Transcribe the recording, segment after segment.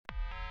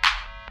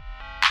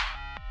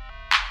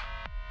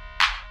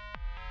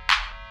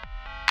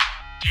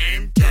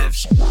Game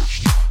Devs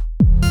Quest.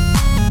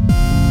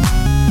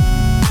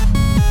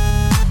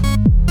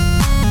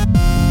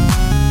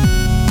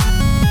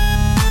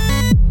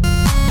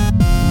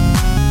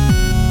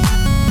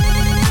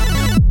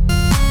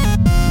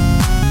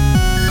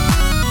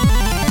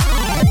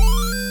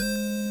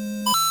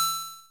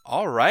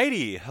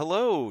 Alrighty,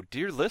 hello,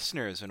 dear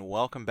listeners, and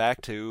welcome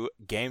back to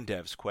Game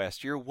Devs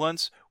Quest, your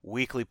once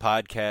weekly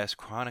podcast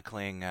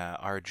chronicling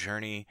our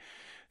journey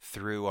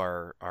through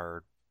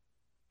our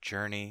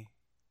journey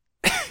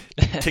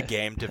to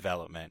game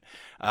development.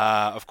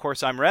 Of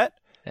course, I'm Rhett.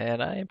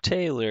 And I am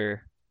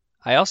Taylor.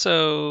 I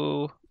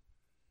also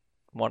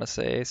want to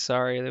say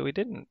sorry that we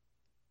didn't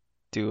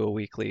do a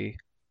weekly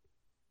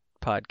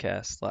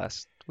podcast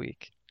last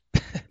week.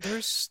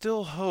 There's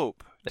still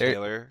hope,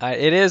 Taylor.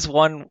 It is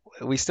one.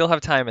 We still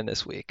have time in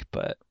this week,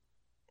 but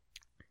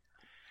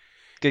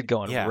good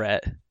going,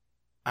 Rhett.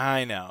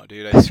 I know,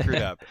 dude. I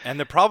screwed up. And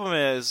the problem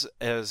is,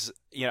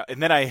 you know,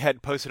 and then I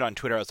had posted on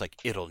Twitter, I was like,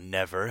 it'll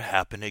never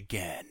happen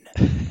again.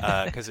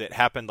 Because it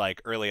happened,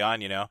 like, early on,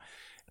 you know.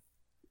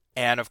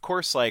 And, of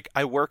course, like,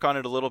 I work on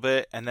it a little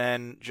bit, and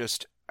then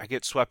just, I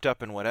get swept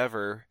up in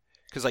whatever.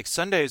 Because, like,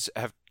 Sundays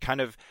have kind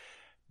of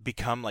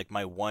become, like,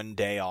 my one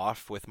day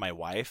off with my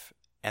wife.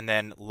 And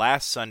then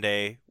last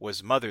Sunday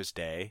was Mother's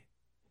Day.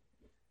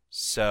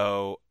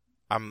 So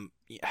I'm,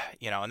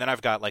 you know, and then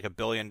I've got like a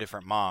billion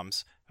different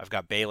moms. I've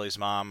got Bailey's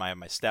mom. I have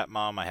my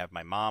stepmom. I have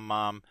my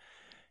mom.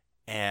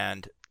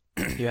 And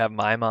you have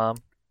my mom.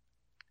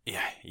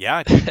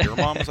 Yeah. Dude, your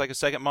mom was like a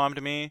second mom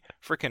to me.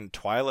 Freaking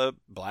Twyla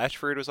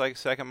Blatchford was like a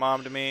second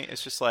mom to me.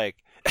 It's just like,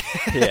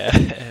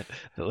 yeah,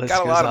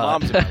 got a lot of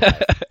moms in my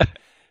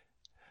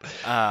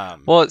life.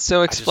 Well,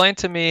 so explain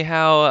to me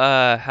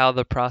how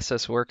the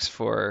process works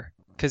for.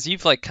 Because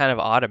you've like kind of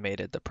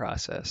automated the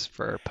process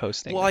for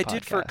posting. Well, the I podcast.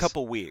 did for a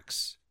couple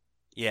weeks.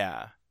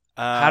 Yeah.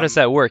 How does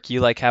that work?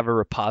 You like have a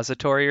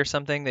repository or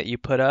something that you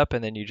put up,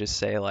 and then you just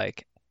say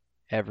like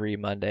every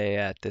Monday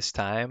at this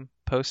time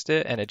post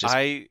it, and it just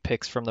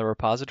picks from the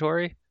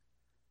repository?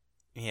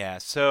 Yeah.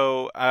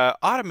 So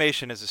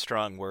automation is a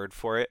strong word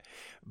for it,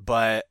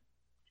 but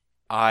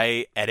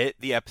I edit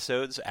the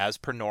episodes as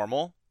per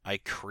normal. I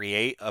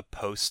create a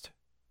post.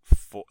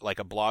 Like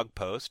a blog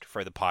post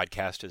for the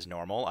podcast as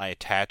normal. I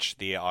attach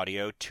the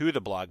audio to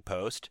the blog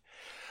post,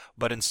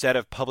 but instead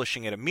of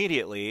publishing it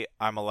immediately,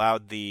 I'm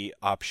allowed the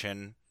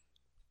option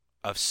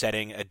of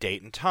setting a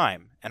date and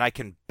time, and I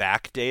can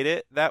backdate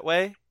it that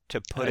way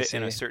to put it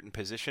in a certain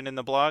position in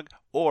the blog,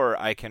 or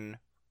I can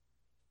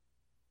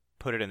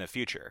put it in the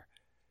future.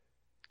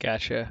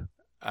 Gotcha.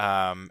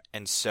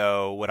 And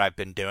so what I've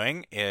been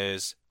doing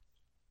is,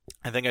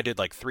 I think I did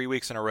like 3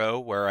 weeks in a row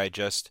where I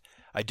did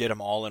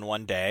them all in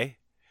one day.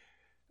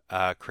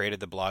 Created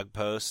the blog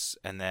posts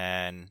and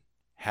then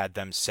had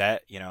them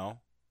set, you know,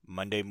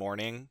 Monday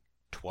morning,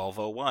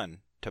 12:01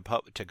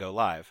 to go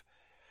live.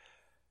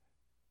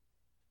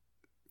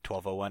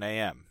 12:01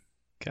 a.m.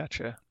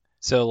 Gotcha.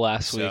 So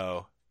last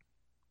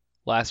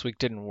week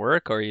didn't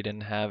work, or you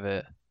didn't have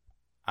it?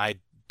 I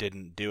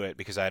didn't do it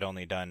because I'd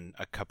only done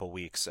a couple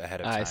weeks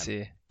ahead of time. I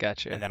see.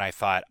 Gotcha. And then I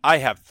thought, I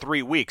have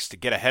 3 weeks to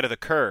get ahead of the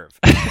curve.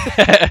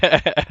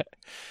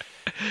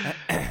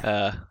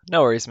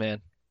 No worries,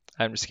 man.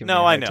 I'm just giving you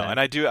a I hard know, time. and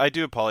I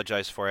do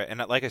apologize for it. And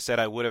like I said,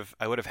 I would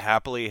have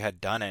happily had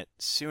done it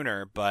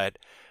sooner, but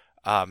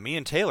me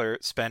and Taylor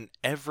spent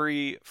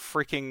every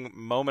freaking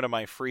moment of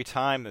my free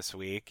time this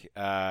week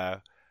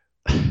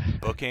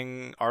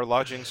booking our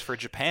lodgings for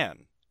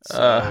Japan.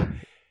 So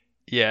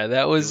yeah,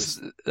 that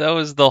was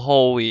the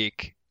whole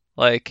week.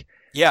 Like,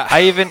 yeah,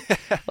 I even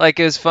like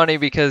it was funny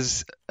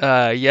because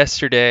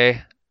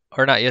the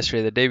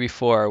day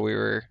before, we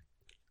were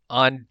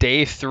on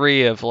day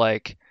 3 of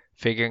like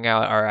figuring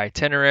out our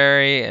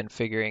itinerary and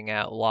figuring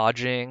out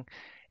lodging,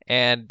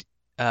 and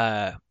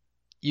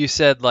you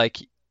said like,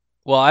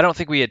 well, I don't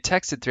think we had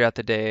texted throughout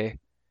the day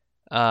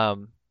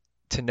to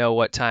know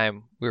what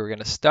time we were going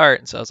to start,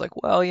 and so I was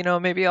like, well, you know,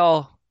 maybe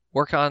I'll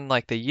work on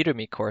like the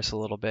Udemy course a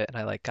little bit, and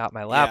I like got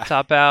my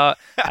laptop out,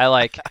 I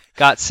like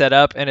got set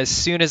up, and as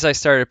soon as I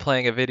started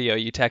playing a video,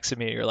 you texted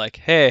me, you're like,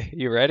 hey,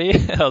 you ready?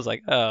 I was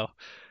like, oh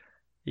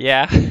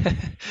yeah.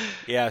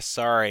 Yeah,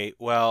 sorry.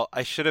 Well,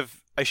 I should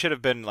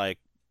have been like,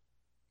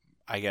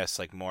 I guess,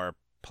 like more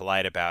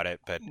polite about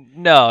it, but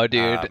no,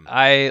 dude,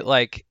 I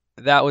like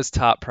that was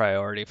top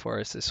priority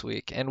for us this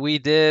week, and we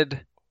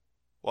did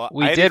what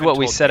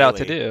we set out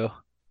to do.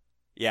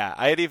 Yeah,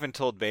 I had even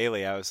told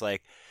Bailey, I was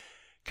like,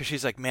 because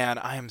she's like, man,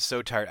 I am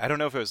so tired. I don't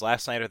know if it was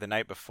last night or the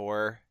night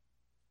before.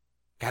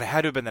 God, it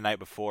had to have been the night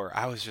before.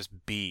 I was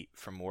just beat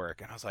from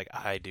work, and I was like,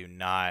 I do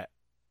not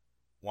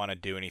want to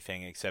do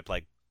anything except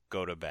like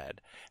go to bed.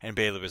 And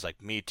Bailey was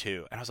like, me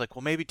too. And I was like,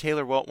 well, maybe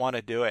Taylor won't want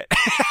to do it.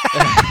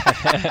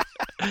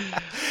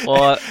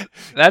 Well,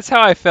 that's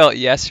how I felt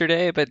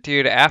yesterday, but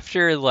dude,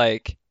 after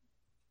like,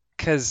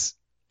 cause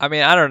I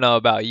mean, I don't know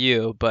about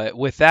you, but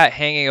with that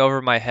hanging over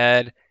my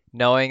head,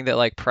 knowing that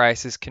like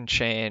prices can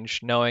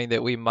change, knowing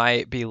that we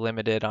might be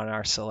limited on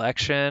our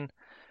selection,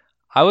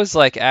 I was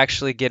like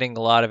actually getting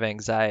a lot of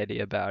anxiety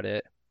about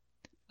it.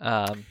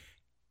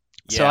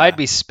 So I'd Yeah.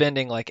 be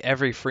spending like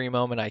every free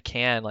moment I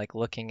can like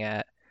looking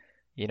at,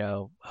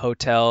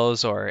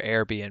 hotels or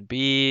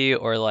Airbnb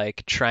or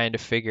like trying to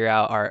figure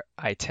out our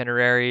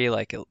itinerary,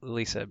 like at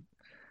least a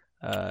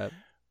uh,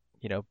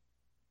 you know,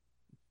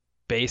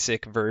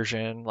 basic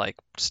version, like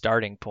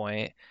starting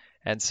point.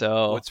 And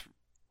so What's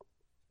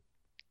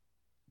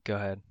go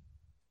ahead.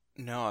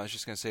 No, I was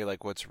just gonna say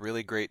like what's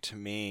really great to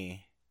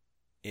me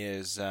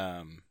is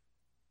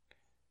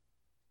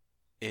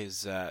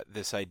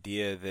this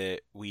idea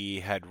that we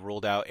had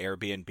ruled out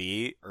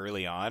Airbnb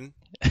early on,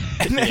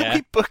 and then Yeah,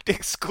 we booked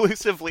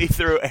exclusively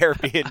through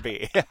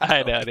Airbnb.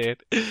 I know, Like,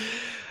 dude.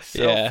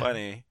 so Yeah.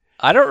 funny.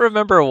 I don't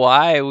remember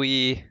why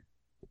we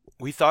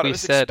We thought it we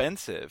was said,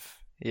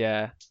 expensive.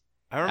 yeah.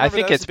 I I remember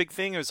that think was the it's big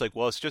thing. It was like,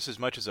 well, it's just as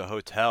much as a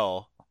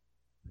hotel,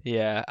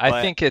 Yeah, I but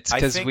think it's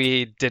I because think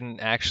we didn't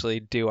actually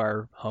do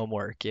our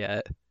homework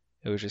yet.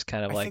 It was just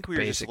kind of I think like we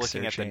were just basic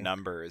looking at the searching.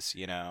 numbers,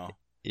 you know.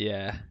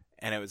 Yeah,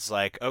 And it was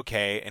like,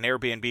 okay, an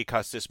Airbnb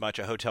costs this much,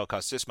 a hotel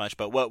costs this much,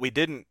 but what we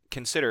didn't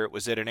consider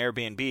was that an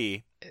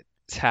Airbnb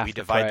it's we half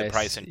the divide the price.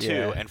 price in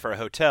two, Yeah. and for a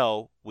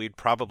hotel, we'd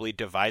probably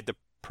divide the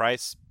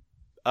price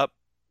up,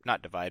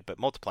 not divide, but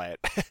multiply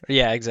it.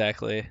 Yeah,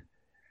 exactly.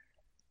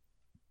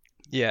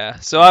 Yeah,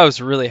 so I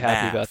was really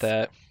happy about Math.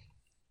 that.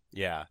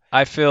 Yeah.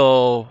 I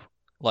feel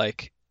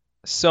like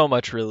so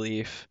much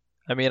relief.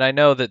 I mean, I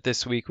know that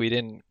this week we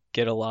didn't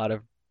get a lot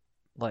of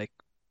like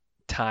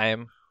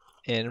time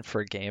in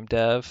for game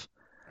dev,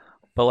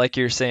 but like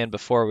you were saying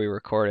before we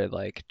recorded,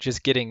 like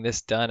just getting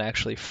this done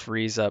actually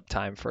frees up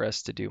time for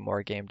us to do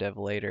more game dev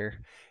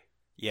later.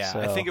 Yeah,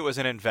 I think So, it was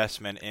an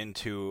investment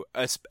into,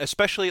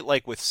 especially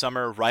like with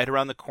summer right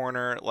around the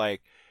corner.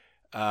 Like,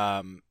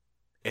 um,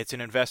 it's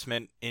an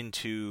investment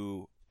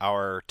into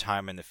our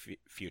time in the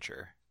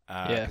future.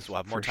 yeah, Because we'll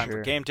have more for time for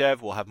sure. game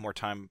dev, we'll have more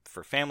time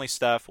for family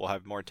stuff, we'll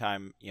have more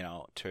time,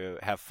 to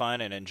have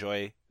fun and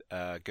enjoy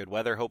good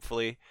weather,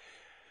 hopefully.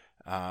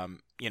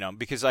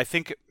 Because I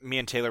think me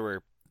and Taylor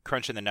were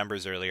crunching the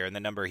numbers earlier, and the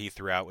number he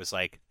threw out was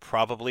like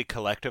probably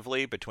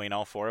collectively between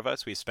all four of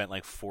us, we spent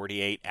like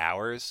 48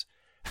 hours,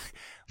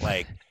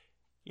 like,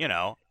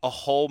 a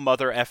whole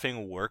mother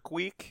effing work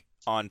week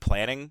on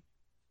planning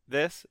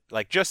this,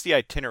 like just the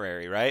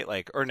itinerary, right?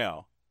 Like, or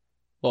no,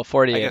 Well,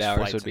 I 48 guess hours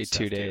flights would and be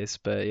two stuff too. days,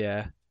 but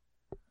yeah.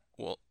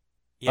 Well,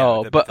 yeah,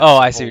 Oh, but but that's a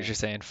I see what whole, you're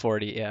saying.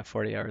 40, yeah,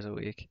 40 hours a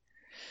week.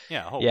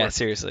 yeah, a whole Yeah, work week.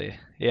 seriously.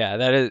 Yeah,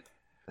 that is.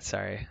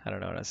 Sorry, I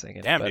don't know what I was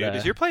thinking, Damn, but dude,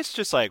 does your place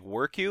just like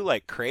work you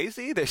like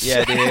crazy? This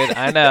yeah, dude,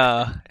 I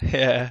know.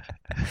 Yeah.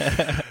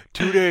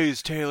 2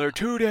 days, Taylor,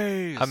 two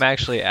I'm days.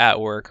 actually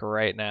at work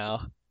right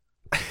now.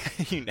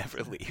 You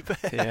never leave.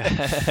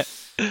 Yeah.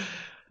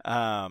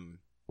 um,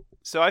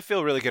 so I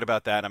feel really good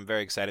about that. I'm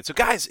very excited. So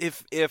guys,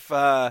 if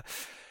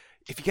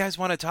you guys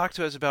want to talk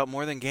to us about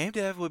more than game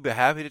dev, we'd be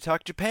happy to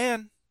talk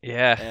Japan.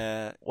 Yeah.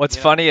 Uh, What's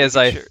funny we is could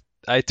I share.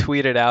 I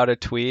tweeted out a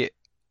tweet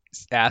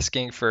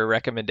asking for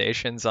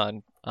recommendations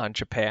on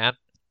Japan.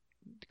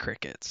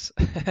 Crickets.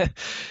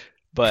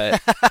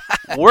 But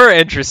we're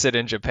interested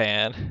in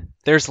Japan.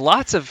 There's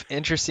lots of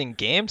interesting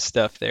game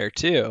stuff there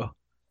too.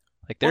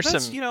 Like Well, there's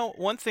that's, some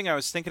one thing I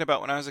was thinking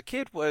about when I was a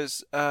kid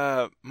was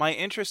my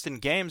interest in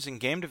games and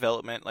game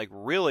development like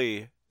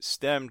really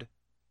stemmed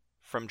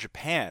from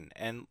Japan.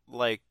 And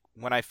like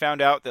when I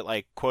found out that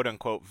like quote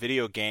unquote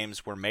video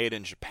games were made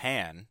in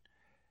Japan,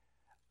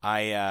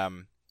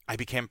 I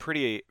became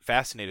pretty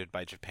fascinated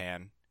by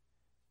Japan.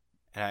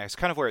 And it's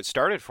kind of where it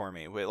started for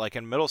me, like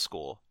in middle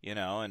school,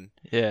 and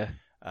yeah.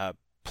 uh,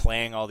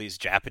 playing all these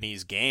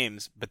Japanese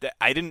games. But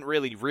I didn't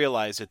really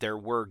realize that there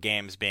were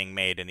games being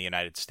made in the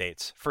United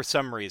States for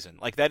some reason.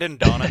 Like that didn't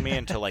dawn on me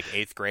until like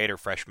eighth grade or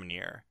freshman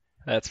year.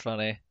 That's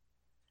funny.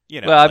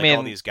 Well, I Like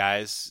all mean, these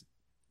guys,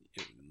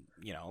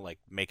 like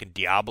making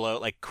Diablo,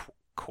 like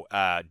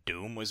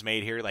Doom was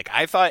made here. Like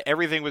I thought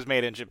everything was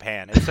made in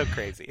Japan. It's so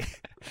crazy.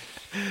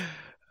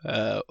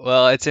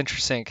 well, it's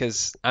interesting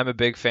because I'm a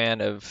big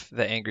fan of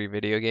the Angry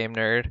Video Game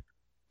Nerd,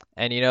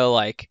 and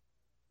like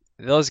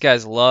those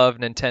guys love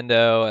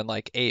Nintendo and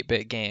like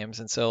 8-bit games,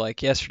 and so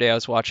like yesterday I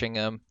was watching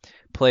them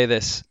play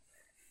this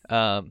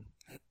um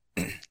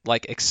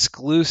like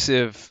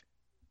exclusive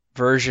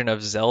version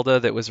of Zelda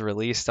that was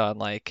released on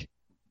like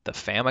the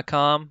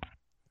Famicom,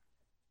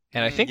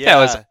 and I think that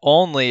was Yeah,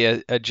 only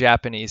a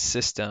Japanese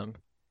system,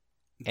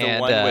 the and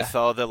one with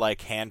all the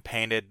like hand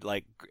painted,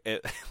 like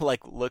it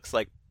like looks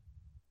like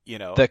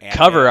the anime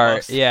cover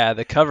art, almost. yeah,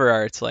 the cover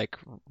art's like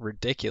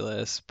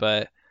ridiculous,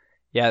 but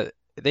yeah,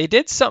 they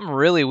did something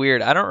really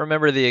weird. I don't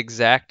remember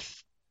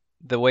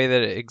the way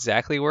that it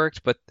exactly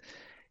worked, but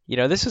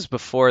this was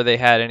before they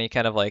had any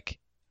kind of like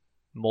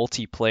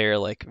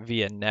multiplayer like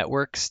via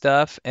network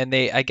stuff, and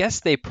I guess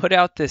they put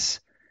out this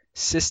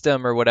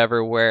system or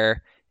whatever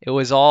where it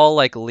was all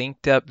like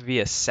linked up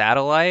via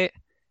satellite,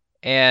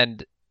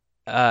 and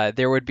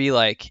there would be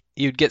like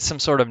you'd get some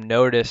sort of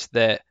notice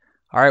that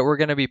all right, we're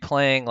going to be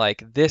playing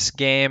like this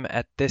game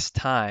at this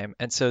time.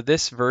 And so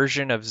this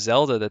version of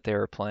Zelda that they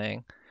were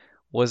playing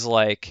was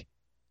like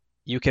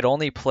you could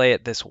only play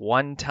it this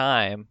one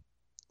time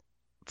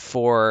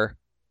for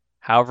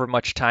however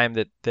much time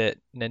that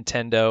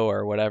Nintendo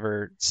or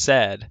whatever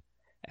said.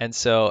 And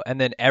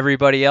then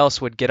everybody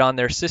else would get on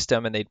their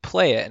system and they'd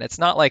play it. And it's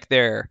not like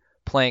they're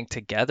playing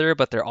together,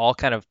 but they're all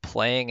kind of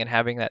playing and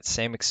having that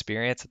same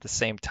experience at the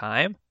same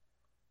time.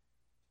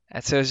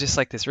 And so it was just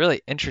like this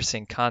really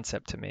interesting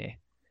concept to me.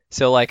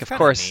 So like, It's of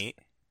kind of course, neat.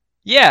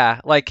 yeah,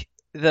 like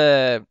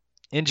the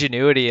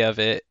ingenuity of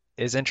it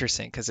is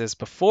interesting because as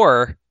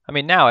before, I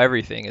mean, now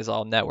everything is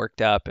all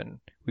networked up and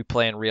we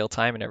play in real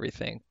time and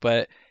everything.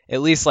 But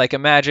at least like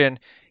imagine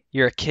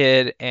you're a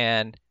kid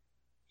and,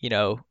 you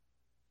know,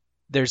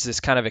 there's this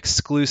kind of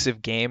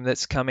exclusive game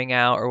that's coming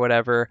out or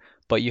whatever,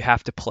 but you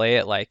have to play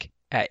it like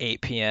at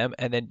 8 p.m.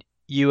 and then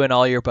you and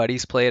all your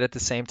buddies play it at the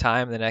same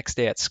time. The next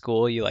day at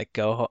school, you like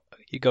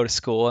you go to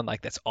school and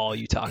like that's all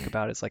you talk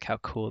about is like how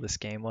cool this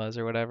game was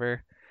or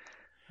whatever.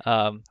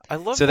 Um, I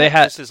love so they that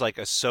had, this is like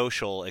a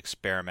social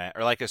experiment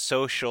or like a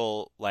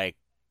social like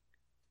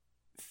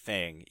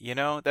thing. You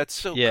know, that's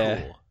so yeah,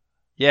 cool.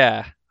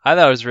 yeah, I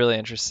thought it was really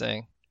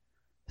interesting.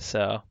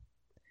 So,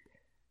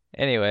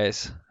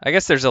 anyways, I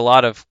guess there's a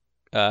lot of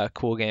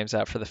cool games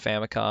out for the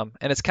Famicom,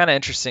 and it's kind of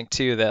interesting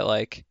too that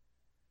like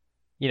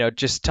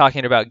just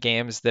talking about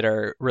games that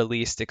are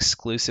released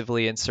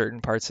exclusively in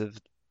certain parts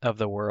of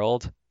the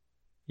world,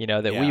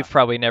 that Yeah, we've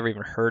probably never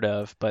even heard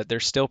of, but they're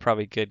still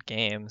probably good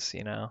games.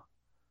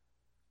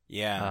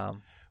 yeah.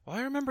 Um, Well,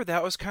 I remember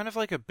that was kind of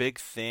like a big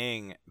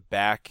thing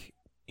back,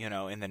 in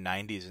the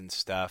 90s and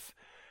stuff.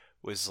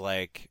 Was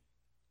like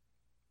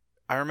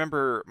I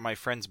remember my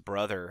friend's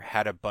brother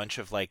had a bunch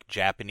of like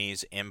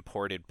Japanese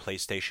imported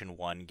PlayStation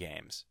 1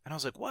 games. And I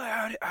was like,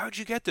 "What? How'd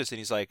you get this?" And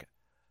he's like,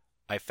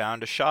 "I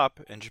found a shop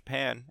in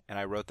Japan and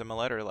I wrote them a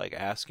letter like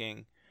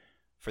asking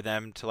for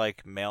them to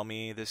like mail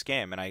me this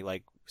game and I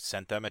like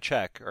sent them a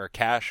check or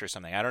cash or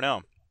something. I don't know."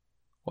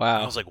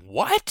 And I wow. was like,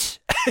 "What?"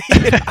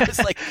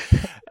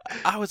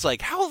 I was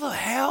like, "How the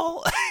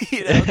hell?"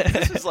 'Cause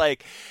this was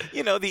like,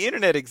 the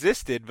internet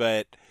existed,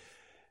 but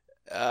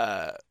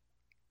uh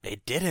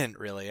it didn't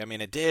really. I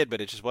mean, it did, but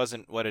it just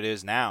wasn't what it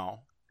is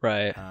now.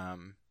 Right.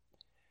 Um,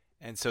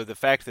 and so the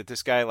fact that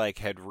this guy like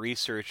had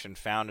researched and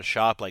found a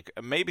shop, like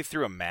maybe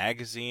through a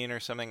magazine or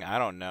something, I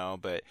don't know,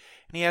 but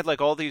and he had like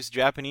all these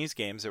Japanese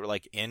games that were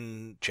like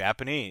in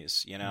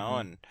Japanese, Hmm.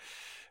 and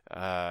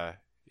uh,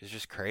 it's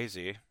just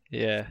crazy.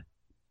 Yeah.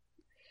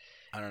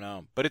 I don't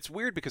know, but it's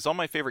weird because all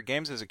my favorite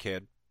games as a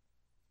kid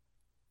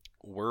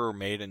were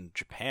made in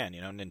Japan.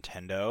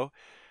 Nintendo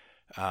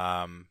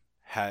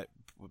had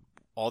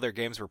all their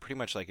games were pretty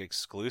much like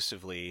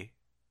exclusively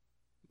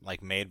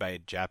like made by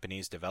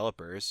Japanese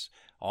developers.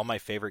 All my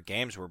favorite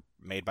games were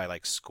made by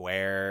like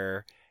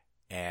Square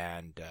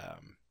and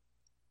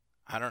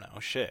I don't know,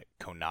 shit.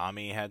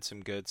 Konami had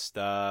some good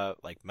stuff,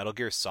 like Metal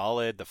Gear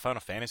Solid, the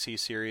Final Fantasy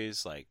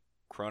series, like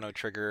Chrono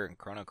Trigger and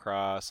Chrono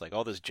Cross, like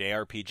all those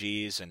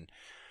JRPGs and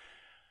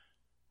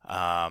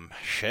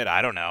shit,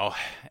 I don't know.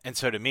 And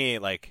so to me,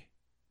 like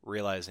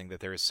realizing that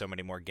there is so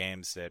many more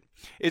games that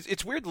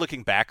it's weird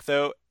looking back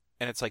though,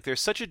 and it's like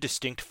there's such a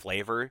distinct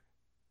flavor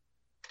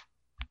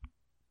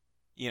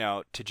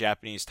to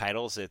Japanese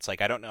titles. It's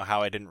like I don't know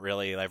how I didn't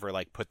really ever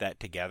like put that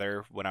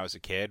together when I was a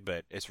kid,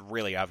 but it's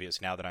really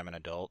obvious now that I'm an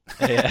adult.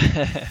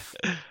 Yeah.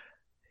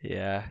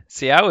 Yeah.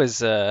 See, I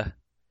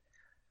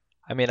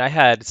mean, I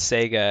had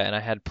Sega and I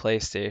had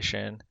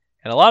PlayStation,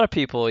 and a lot of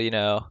people,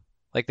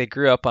 like they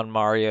grew up on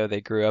Mario,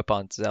 they grew up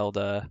on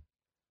Zelda,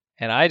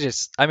 and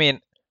I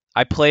mean,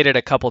 I played it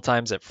a couple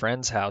times at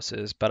friends'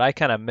 houses, but I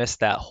kind of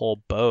missed that whole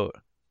boat.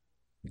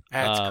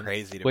 That's Um,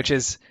 crazy to which me.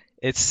 is,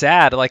 it's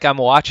sad. Like I'm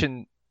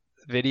watching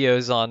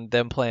videos on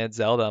them playing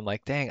Zelda. I'm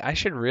like, dang, I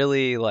should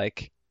really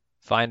like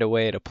find a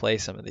way to play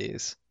some of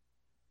these.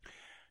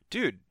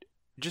 Dude,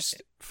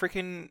 just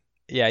freaking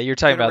Yeah, you're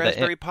talking get a about the,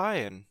 Raspberry Pi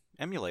and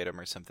emulate them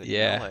or something.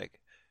 yeah, Like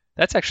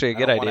that's actually a I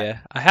good don't want to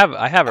idea. I have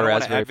I a don't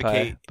want to Raspberry Pi,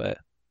 advocate but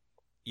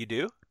you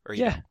do or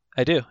you yeah, don't.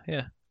 I do.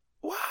 Yeah.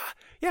 Wow.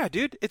 Yeah,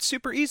 dude, it's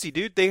super easy,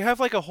 dude. They have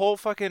like a whole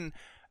fucking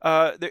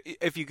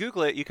if you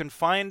Google it, you can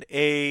find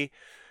a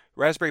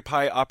Raspberry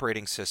Pi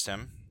operating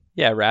system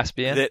Yeah,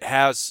 Raspbian that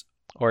has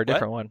or a what?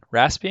 different one.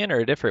 Raspbian or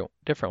a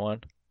different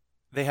one.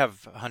 They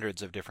have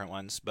hundreds of different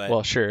ones,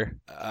 Well, sure.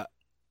 uh,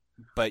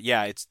 but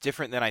yeah, it's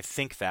different than I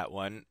think that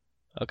one,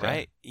 Okay.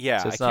 right? Yeah,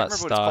 So I it's can't not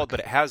remember what it's called, stock. but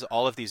it has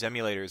all of these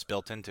emulators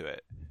built into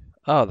it,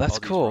 Oh, that's all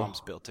these cool.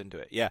 ROMs built into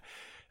it. Yeah,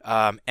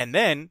 and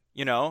then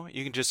you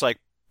can just like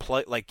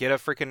play, like get a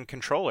freaking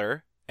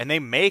controller, and they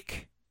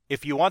make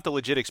if you want the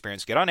legit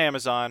experience, get on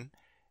Amazon,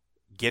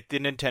 get the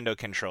Nintendo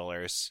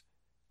controllers,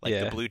 like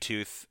the Yeah.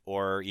 Bluetooth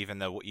or even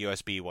the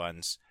USB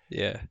ones,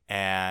 Yeah.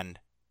 and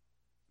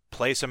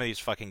play some of these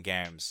fucking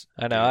games,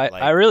 I know. dude. I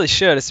Like, really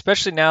should,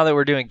 especially now that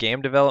we're doing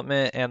game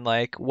development and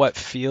like what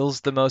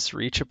feels the most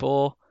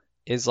reachable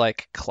is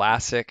like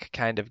classic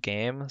kind of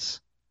games,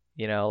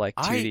 like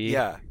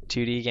yeah,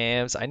 2D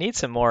games. I need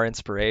some more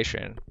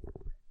inspiration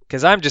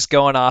because I'm just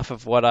going off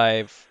of what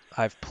I've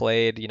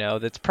played,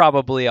 that's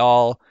probably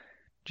all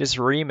just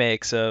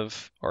remakes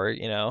of or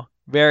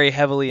very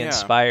heavily yeah.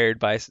 inspired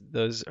by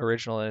those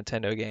original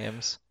Nintendo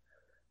games.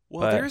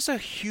 Well, But there's a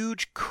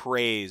huge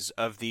craze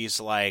of these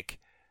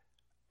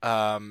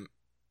um,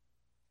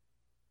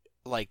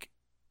 like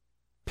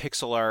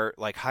pixel art,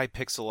 like high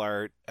pixel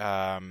art,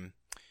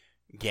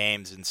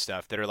 games and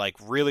stuff that are like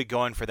really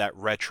going for that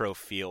retro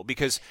feel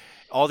because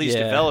all these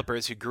yeah,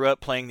 developers who grew up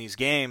playing these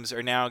games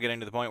are now getting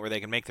to the point where they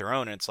can make their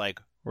own, and it's like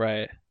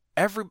right.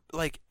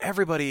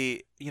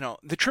 everybody,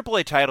 the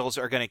AAA titles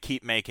are going to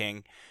keep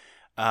making,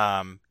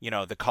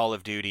 the Call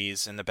of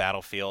Duties and the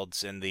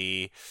Battlefields and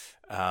the,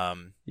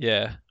 um,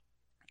 Yeah.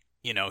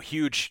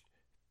 huge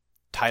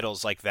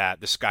titles like that,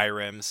 the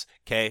Skyrims,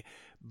 okay?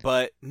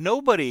 But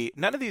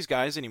none of these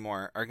guys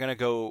anymore are going to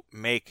go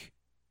make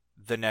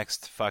the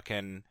next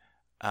fucking,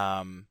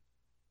 um,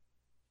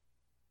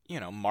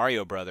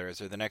 Mario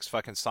Brothers or the next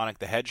fucking Sonic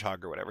the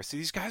Hedgehog or whatever. So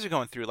these guys are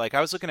going through, like,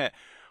 I was looking at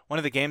one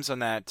of the games on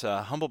that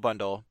Humble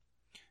Bundle,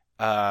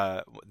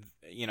 uh,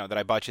 that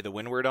I bought you the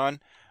Windward on.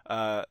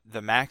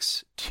 The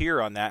max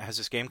tier on that has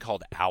this game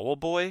called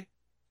Owlboy,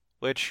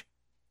 which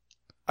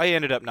I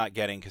ended up not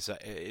getting because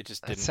it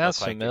just That didn't look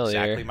sounds like exactly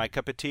familiar. my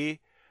cup of tea.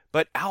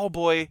 But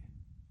Owlboy,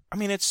 I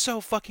mean, it's so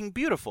fucking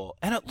beautiful,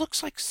 and it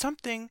looks like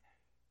something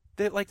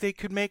that like they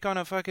could make on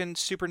a fucking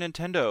Super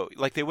Nintendo,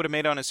 like they would have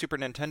made on a Super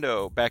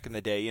Nintendo back in the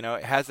day.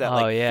 It has that Oh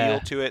like feel yeah.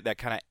 to it, that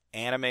kind of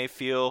anime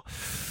feel.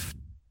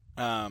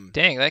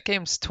 Dang, that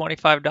game's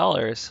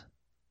 $25.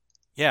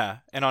 Yeah,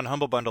 and on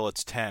Humble Bundle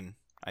it's 10,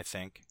 I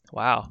think.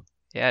 Wow.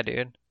 Yeah,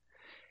 dude.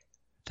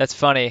 That's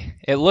funny.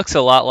 It looks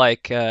a lot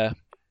like in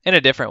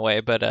a different way,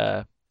 but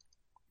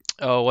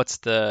oh, what's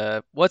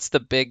the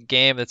big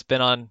game that's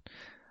been on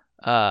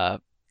uh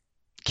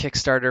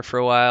Kickstarter for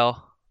a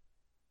while?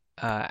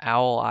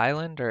 Owl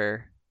Island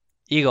or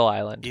Eagle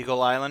Island?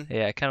 Eagle Island.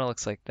 Yeah, it kind of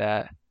looks like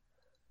that.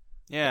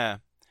 Yeah,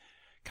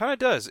 kind of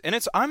does. And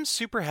I'm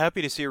super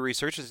happy to see a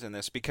resurgence in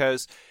this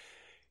because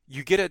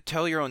you get to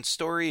tell your own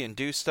story and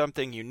do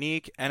something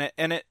unique,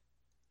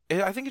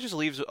 I think it just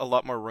leaves a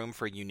lot more room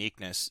for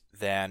uniqueness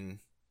than,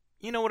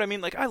 you know what I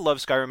mean? Like I love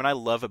Skyrim and I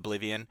love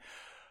Oblivion,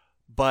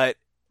 but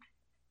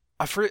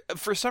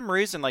for some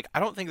reason, like I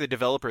don't think the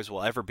developers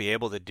will ever be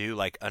able to do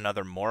like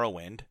another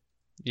Morrowind,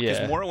 because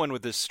Yeah. Morrowind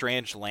with this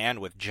strange land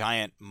with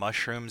giant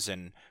mushrooms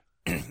and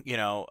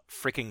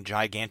freaking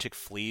gigantic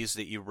fleas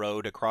that you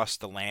rode across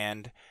the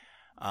land,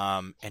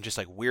 and just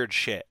like weird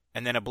shit.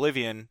 And then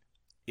Oblivion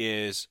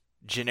is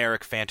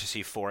generic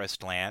fantasy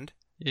forest land,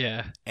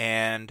 Yeah.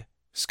 and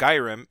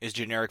Skyrim is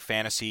generic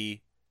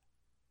fantasy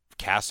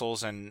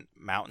castles and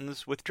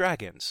mountains with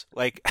dragons.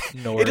 Like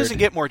it doesn't Nord.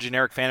 get more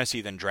generic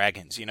fantasy than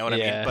dragons, you know what I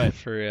mean? Yeah, But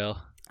for real.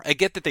 I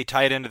get that they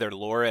tie it into their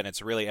lore and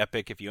it's really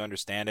epic if you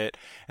understand it.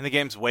 And the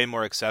game's way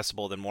more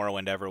accessible than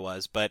Morrowind ever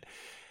was. But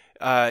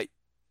uh,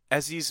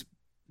 as these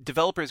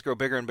developers grow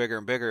bigger and bigger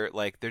and bigger,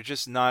 like there's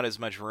just not as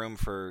much room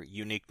for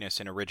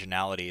uniqueness and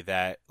originality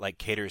that like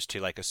caters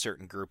to like a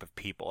certain group of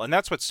people. And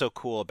that's what's so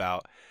cool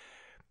about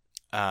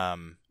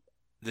um,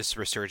 this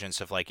resurgence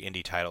of like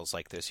indie titles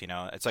like this.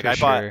 It's like For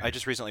sure. I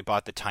just recently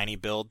bought the Tiny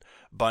Build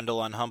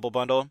bundle on Humble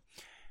Bundle.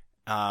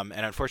 And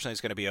unfortunately,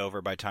 it's going to be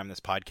over by the time this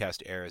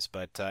podcast airs.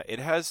 But it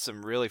has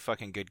some really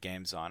fucking good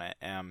games on it.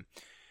 And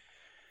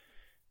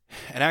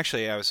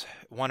actually,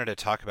 wanted to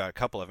talk about a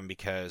couple of them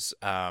because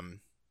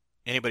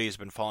anybody who's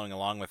been following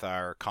along with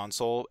our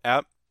console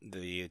app,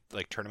 the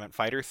like tournament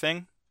fighter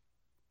thing,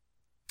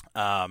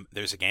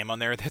 there's a game on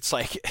there that's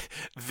like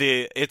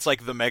it's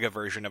like the mega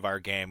version of our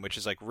game, which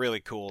is like really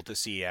cool to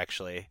see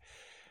actually.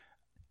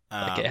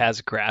 Like it Um,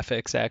 has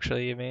graphics,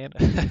 actually, you mean?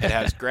 it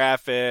has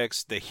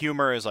graphics. The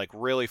humor is like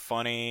really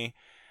funny.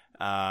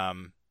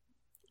 Um,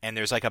 and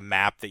there's like a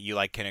map that you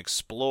like can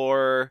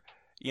explore,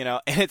 and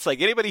it's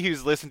like anybody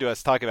who's listened to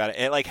us talk about it,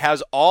 it like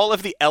has all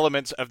of the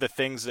elements of the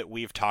things that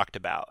we've talked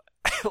about.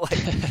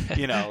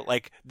 Like,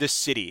 like the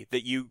city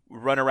that you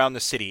run around the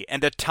city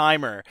and a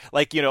timer,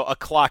 like, a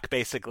clock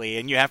basically,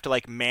 and you have to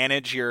like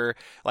manage your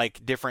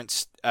like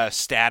different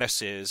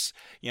statuses,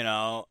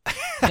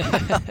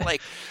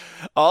 like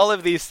all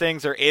of these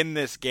things are in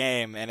this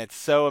game and it's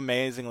so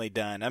amazingly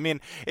done. I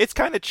mean, it's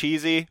kind of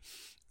cheesy,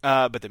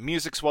 but the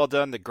music's well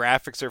done. The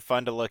graphics are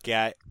fun to look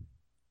at.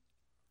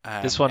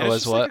 This one And it's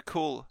was just like what? a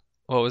cool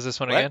What was this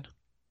one what? again?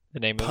 The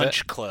name of it?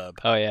 Punch Club.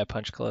 Oh yeah,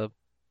 Punch Club.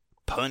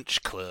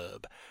 Punch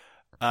Club.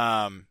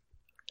 Um,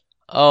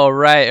 Oh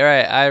right,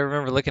 right. I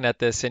remember looking at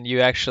this and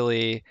you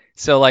actually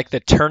so like the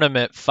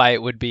tournament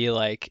fight would be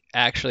like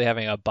actually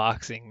having a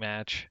boxing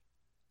match.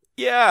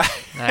 yeah,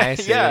 I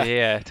see. yeah.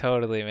 Yeah,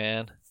 totally,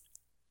 man.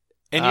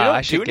 And you I don't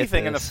do should get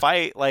anything in the this.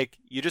 fight. Like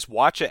you just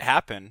watch it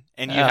happen,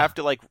 and Oh,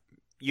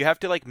 you have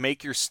to like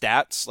make your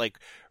stats like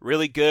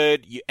really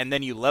good, and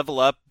then you level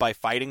up by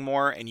fighting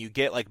more, and you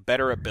get like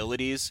better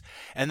abilities.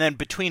 And then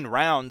between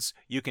rounds,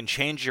 you can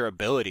change your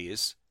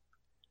abilities,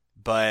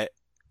 but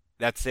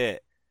that's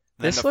it.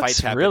 Then this the fights looks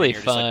happen, and really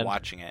you're just like fun.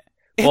 watching it.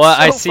 Well,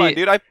 It's so fun,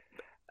 dude.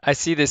 I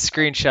see this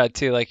screenshot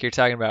too, like you're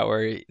talking about,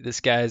 where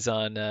this guy's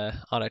on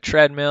a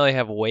treadmill. You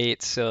have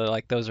weights, so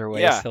like those are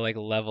ways Yeah. to like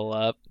level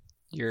up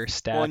your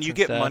Well, and stats you and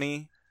get stuff.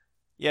 money.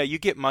 Yeah, you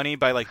get money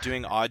by like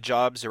doing odd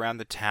jobs around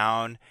the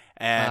town,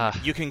 and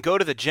Ah, you can go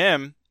to the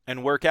gym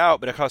and work out,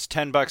 but it costs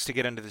 $10 to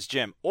get into this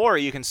gym. Or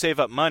you can save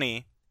up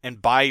money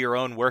and buy your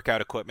own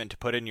workout equipment to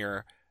put in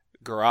your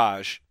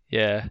garage,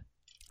 Yeah.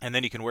 and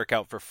then you can work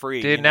out for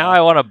free. Dude, you now know?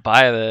 I want to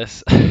buy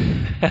this.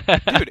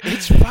 Dude,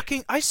 it's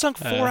fucking. I sunk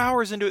 4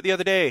 hours into it the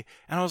other day,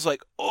 and I was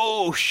like,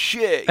 oh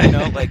shit, you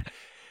know, like.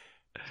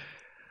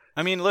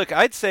 I mean, look,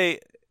 I'd say,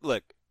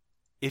 look,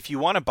 if you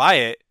want to buy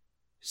it,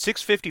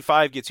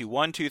 $6.55 gets you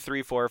 1, 2,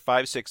 3, 4,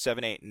 5, 6,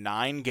 7, 8,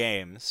 9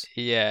 games.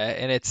 Yeah,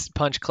 and it's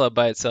Punch Club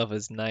by itself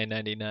is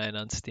 $9.99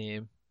 on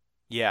Steam.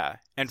 Yeah,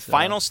 and So-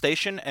 Final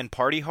Station and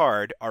Party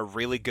Hard are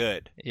really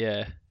good.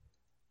 Yeah.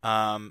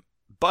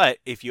 But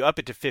if you up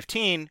it to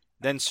 15,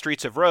 then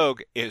Streets of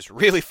Rogue is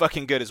really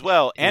fucking good as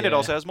well, and it Yeah.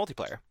 also has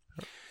multiplayer.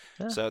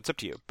 Yeah. So it's up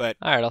to you. But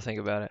All right, I'll think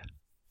about it.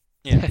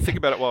 yeah, think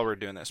about it while we're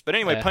doing this. But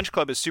anyway, Yeah. Punch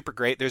Club is super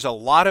great. There's a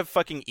lot of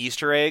fucking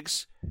Easter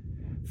eggs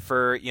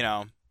for, you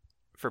know,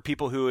 for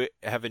people who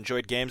have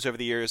enjoyed games over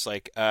the years.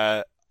 Like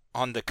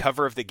on the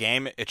cover of the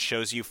game, it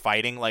shows you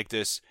fighting like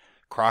this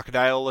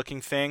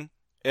crocodile-looking thing.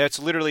 It's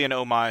literally an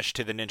homage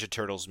to the Ninja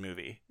Turtles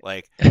movie,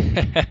 like,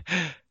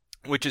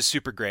 which is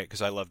super great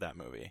because I love that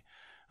movie.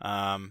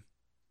 And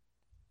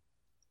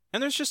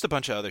there's just a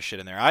bunch of other shit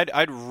in there.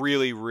 I'd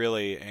really,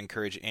 really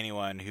encourage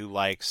anyone who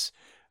likes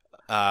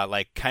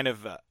like kind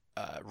of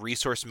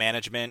resource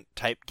management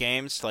type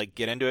games to like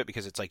get into it,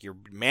 because it's like you're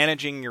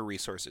managing your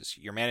resources,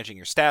 you're managing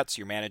your stats,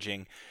 you're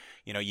managing,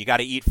 you know, you got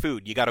to eat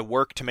food, you got to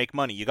work to make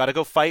money, you got to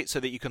go fight so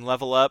that you can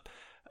level up,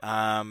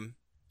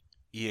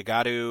 you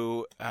got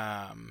to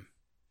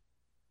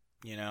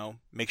you know,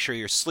 make sure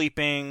you're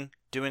sleeping,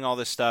 doing all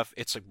this stuff.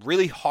 It's like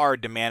really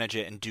hard to manage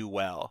it and do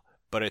well,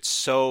 but it's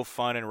so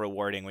fun and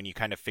rewarding when you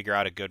kind of figure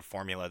out a good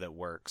formula that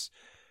works.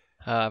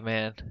 Oh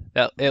man,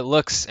 that it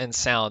looks and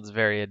sounds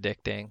very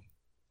addicting.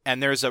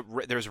 And there's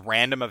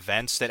random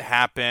events that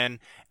happen,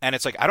 and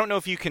it's like, I don't know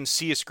if you can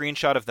see a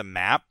screenshot of the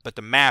map, but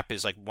the map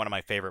is like one of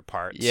my favorite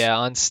parts. Yeah,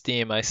 on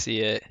Steam I see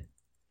it.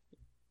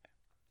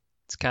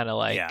 It's kind of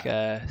like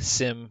Yeah.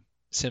 Sim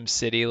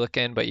City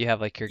looking, but you have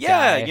like your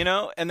Yeah, guy. you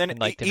know, and then and,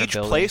 like, different each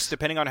place, buildings.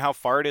 depending on how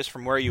far it is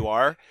from where you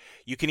are,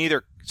 you can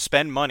either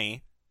spend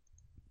money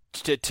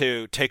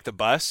to take the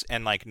bus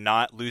and like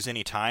not lose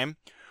any time,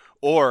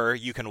 or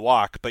you can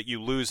walk, but you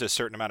lose a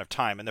certain amount of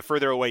time. And the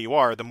further away you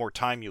are, the more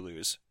time you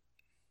lose.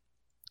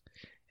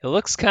 It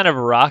looks kind of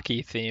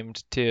Rocky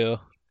themed too.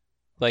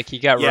 Like you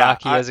got Yeah,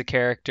 Rocky as a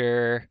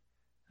character.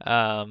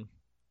 I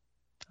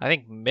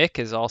think Mick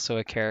is also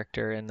a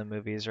character in the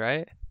movies,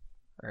 right?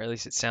 Or at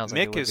least it sounds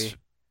like it Mick would is, be.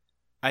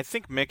 I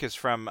think Mick is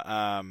from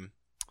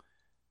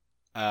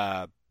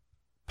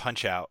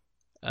Punch Out,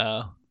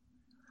 Oh.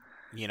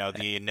 you know,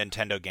 the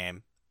Nintendo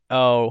game,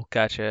 Oh,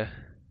 gotcha.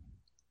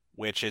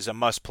 which is a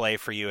must play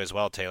for you as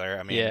well, Taylor.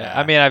 I mean, Yeah,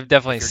 I mean, I've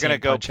definitely if you're seen gonna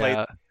go Punch play-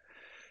 Out.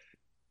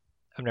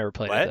 I've never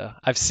played What? it though.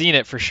 I've seen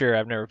it for sure.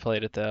 I've never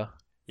played it though.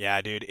 yeah,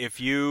 dude. If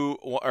you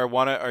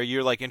are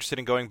you're like interested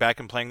in going back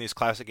and playing these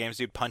classic games,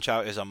 dude, Punch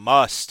Out is a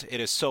must. It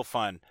is so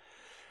fun.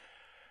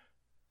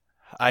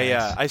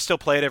 Nice. I still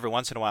play it every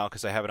once in a while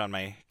because I have it on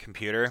my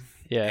computer,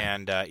 Yeah.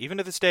 and even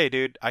to this day,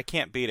 dude, I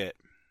can't beat it.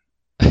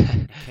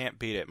 I can't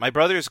beat it. My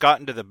brother's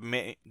gotten to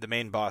the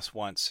main boss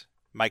once,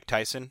 Mike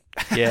Tyson,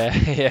 Yeah,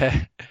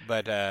 yeah.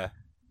 but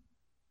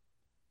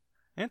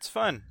it's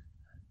fun.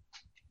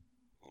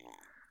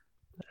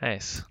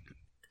 Nice.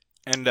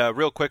 And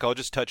real quick, I'll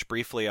just touch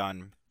briefly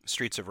on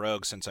Streets of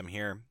Rogue since I'm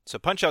here. So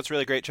Punch Out's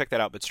really great. Check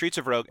that out. But Streets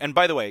of Rogue, and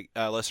by the way,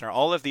 listener,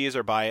 all of these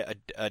are by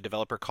a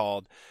developer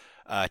called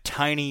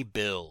Tiny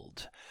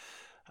Build.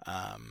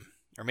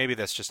 Or maybe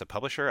that's just a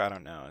publisher. I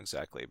don't know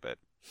exactly, but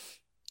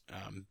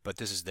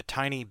this is the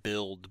Tiny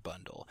Build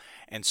bundle.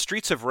 And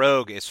Streets of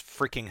Rogue is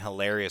freaking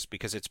hilarious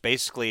because it's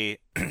basically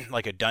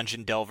like a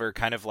dungeon delver,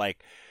 kind of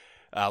like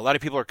a lot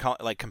of people are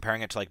like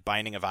comparing it to like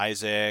Binding of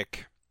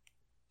Isaac.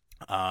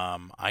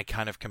 I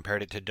kind of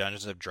compared it to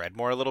Dungeons of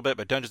Dreadmore a little bit,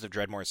 but Dungeons of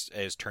Dreadmore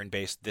is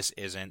turn-based. This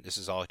isn't. This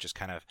is all just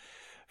kind of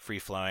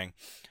free-flowing.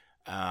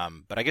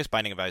 But I guess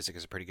Binding of Isaac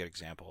is a pretty good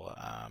example.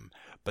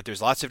 But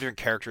there's lots of different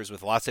characters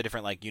with lots of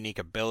different like unique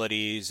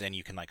abilities, and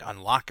you can like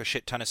unlock a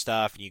shit ton of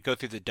stuff. And you go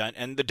through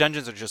and the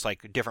dungeons are just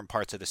like different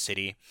parts of the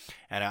city.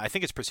 And I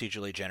think it's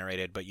procedurally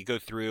generated, but you go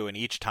through, and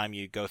each time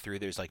you go through,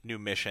 there's like new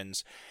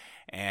missions,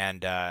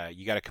 and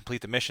you got to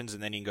complete the missions,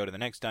 and then you can go to the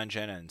next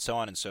dungeon, and so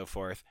on and so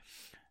forth.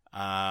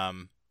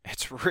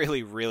 It's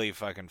really, really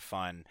fucking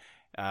fun.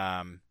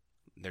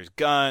 There's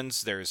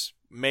guns, there's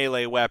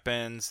melee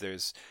weapons,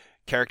 there's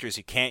characters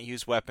who can't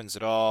use weapons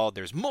at all.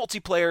 There's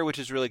multiplayer, which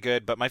is really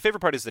good, but my favorite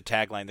part is the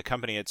tagline. The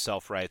company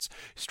itself writes,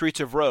 Streets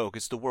of Rogue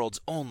is the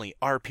world's only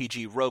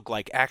RPG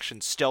roguelike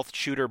action stealth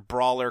shooter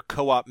brawler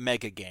co-op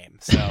mega game.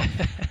 So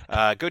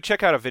go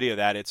check out a video of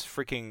that. It's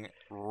freaking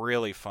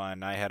really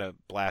fun. I had a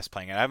blast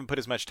playing it. I haven't put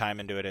as much time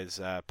into it as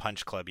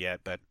Punch Club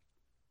yet, but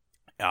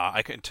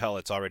I can tell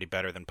it's already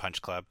better than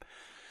Punch Club.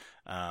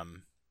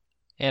 And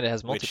it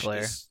has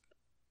multiplayer.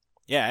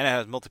 Yeah, and it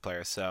has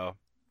multiplayer, so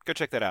go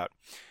check that out.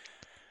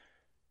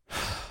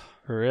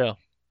 For real.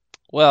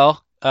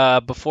 Well,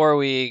 before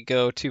we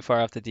go too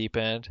far off the deep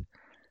end,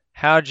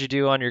 how'd you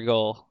do on your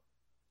goal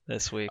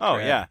this week? Oh,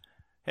 Brad? yeah.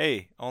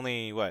 Hey,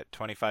 only what,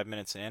 25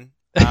 minutes in?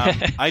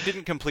 I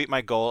didn't complete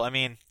my goal. I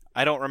mean,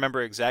 I don't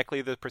remember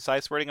exactly the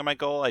precise wording of my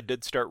goal. I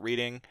did start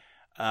reading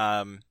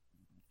um,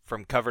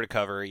 from cover to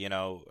cover,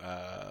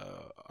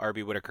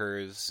 R.B.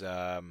 Whitaker's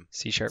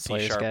C Sharp C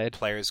Player's Sharp Guide.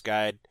 Player's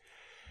Guide,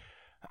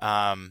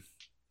 um,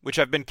 which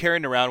I've been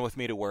carrying around with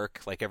me to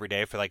work like every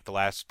day for like the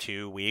last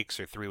 2 weeks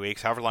or 3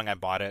 weeks, however long I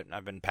bought it.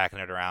 I've been packing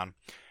it around.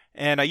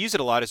 And I use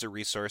it a lot as a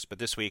resource, but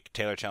this week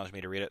Taylor challenged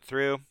me to read it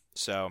through.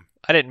 So,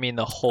 I didn't mean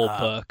the whole um,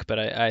 book, but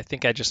I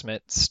think I just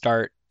meant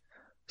start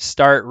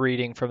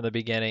reading from the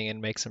beginning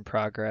and make some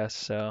progress.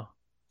 So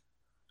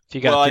if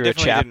you well, got I through a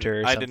definitely didn't.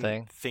 chapter or I didn't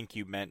something, think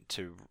you meant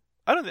to.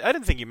 I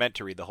didn't think you meant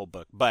to read the whole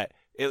book, but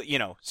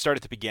start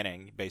at the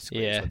beginning.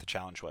 Basically, is yeah, what the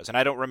challenge was. And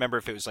I don't remember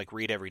if it was like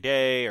read every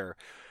day or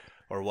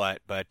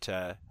what, but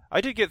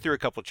I did get through a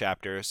couple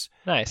chapters.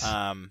 nice.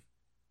 Um,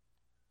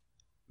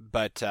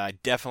 but I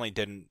definitely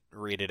didn't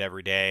read it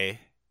every day.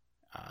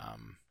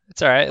 Um,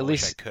 It's all right. I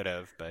wish I could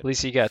have, but At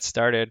least you got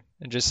started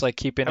and just like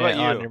keeping how it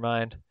about on you? your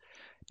mind.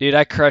 Dude,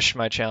 I crushed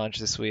my challenge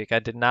this week. I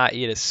did not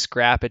eat a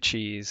scrap of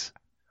cheese.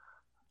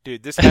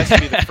 Dude, this has to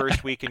be the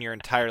first week in your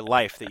entire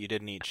life that you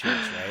didn't eat cheese,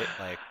 right?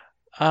 Like,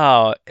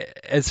 Oh,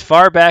 as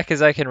far back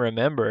as I can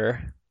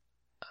remember.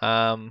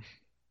 Um,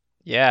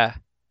 yeah.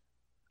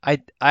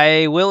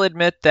 I will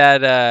admit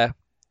that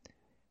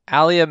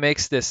Alia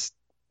makes this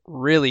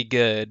really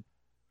good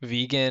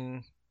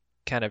vegan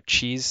kind of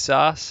cheese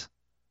sauce.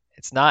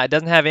 It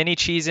doesn't have any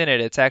cheese in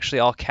it. It's actually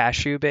all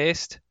cashew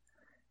based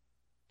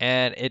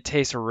and it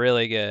tastes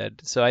really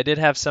good. So I did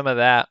have some of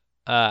that.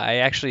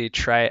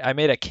 I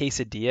made a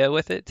quesadilla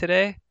with it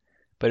today,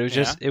 but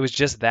yeah. it was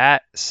just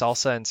that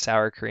salsa and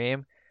sour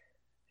cream.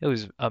 It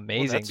was Well,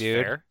 amazing, that's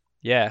dude. fair.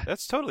 Yeah.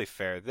 That's totally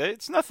fair.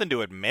 It's nothing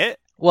to admit.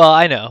 Well,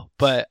 I know,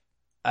 but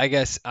I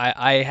guess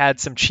I had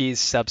some cheese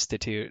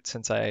substitute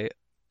since I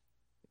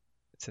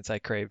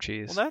crave Well,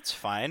 cheese. that's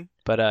fine.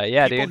 But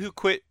yeah, People dude. who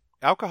quit,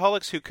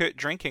 alcoholics who quit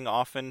drinking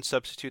often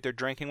substitute their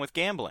drinking with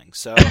gambling.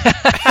 So,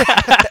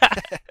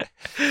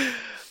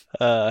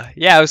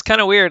 Yeah, it was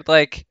kind of weird.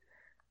 Like,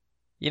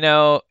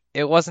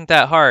 it wasn't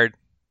that hard.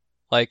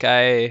 Like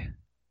I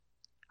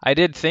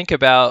did think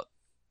about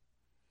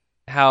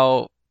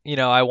how,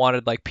 I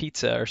wanted like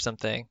pizza or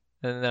something.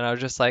 And then I was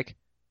just like,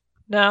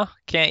 no,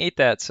 can't eat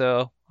that,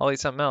 so I'll eat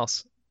something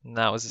else. And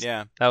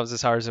yeah. that was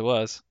as hard as it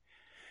was.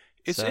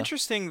 It's So,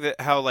 interesting that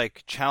how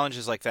like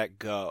challenges like that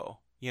go,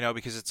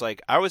 because it's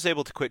like I was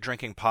able to quit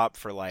drinking pop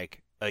for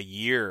like a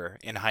year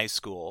in high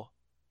school,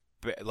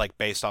 like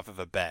based off of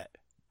a bet.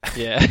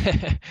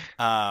 yeah.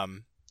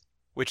 um,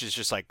 which is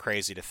just like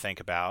crazy to think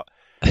about.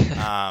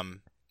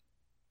 Um,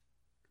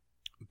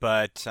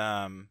 but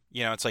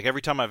it's like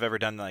every time I've ever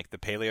done like the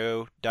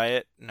paleo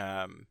diet,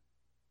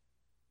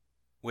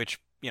 which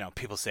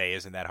people say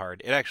isn't that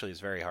hard. It actually is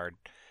very hard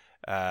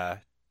uh,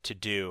 to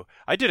do.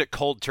 I did it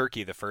cold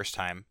turkey the first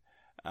time,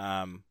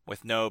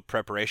 with no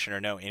preparation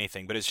or no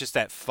anything. But it's just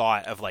that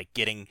thought of like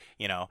getting,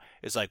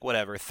 it's like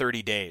whatever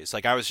 30 days.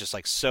 Like I was just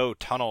like so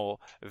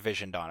tunnel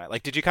visioned on it.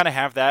 Like, did you kind of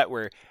have that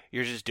where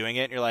you're just doing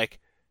it and you're like,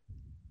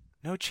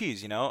 no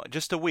cheese,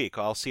 just a week.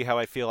 I'll see how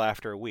I feel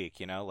after a week.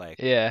 Like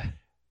Yeah.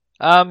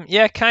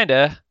 Yeah,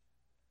 kinda.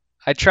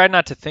 I tried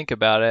not to think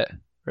about it,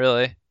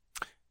 really.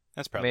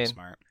 that's I probably mean,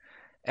 smart.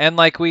 and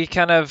like we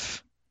kind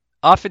of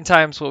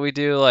oftentimes what we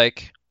do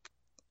like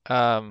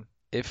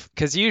if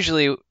cuz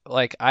usually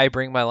like I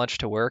bring my lunch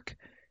to work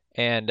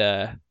and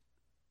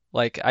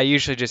like I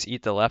usually just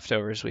eat the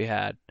leftovers we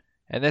had.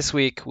 And this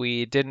week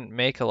we didn't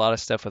make a lot of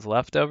stuff with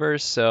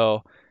leftovers,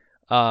 so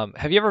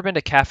have you ever been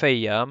to Cafe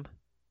Yum?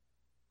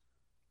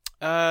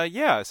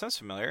 Yeah, it sounds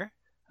familiar.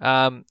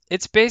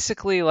 It's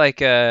basically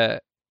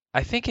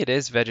I think it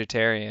is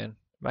vegetarian,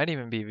 might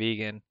even be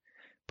vegan,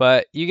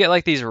 but you get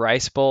like these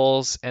rice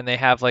bowls and they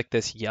have like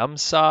this yum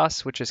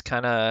sauce, which is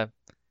kind of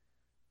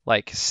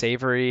like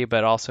savory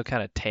but also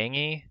kind of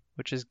tangy,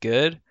 which is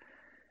good.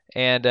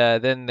 And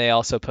then they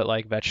also put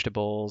like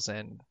vegetables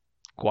and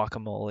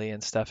guacamole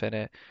and stuff in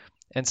it.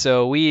 And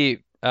so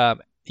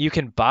you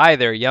can buy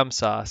their yum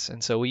sauce,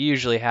 and so we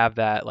usually have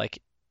that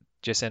like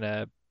just in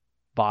a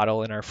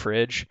bottle in our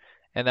fridge,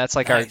 and that's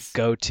like our Nice.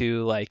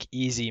 go-to like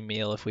easy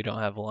meal if we don't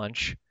have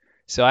lunch.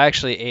 So I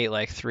actually ate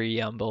like 3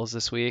 Yum Bowls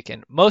this week,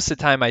 and most of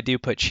the time I do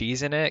put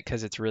cheese in it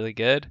because it's really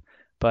good.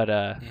 But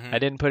I Hmm.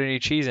 didn't put any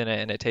cheese in it,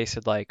 and it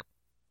tasted like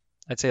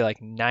I'd say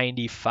like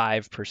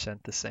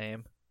 95% the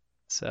same.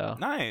 So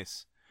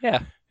Nice.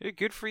 yeah,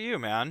 Good for you,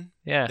 man.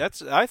 yeah,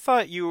 I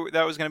thought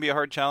that was going to be a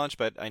hard challenge,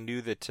 but I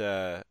knew that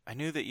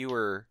you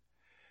were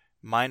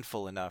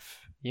mindful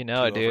enough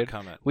to dude.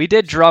 overcome it. We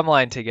did So,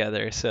 drumline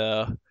together,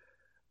 so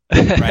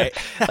right.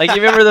 like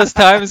you remember those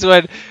times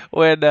when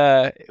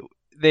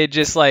they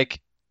just like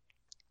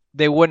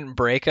they wouldn't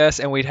break us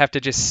and we'd have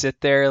to just sit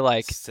there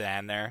like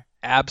Stand there.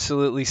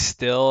 absolutely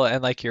still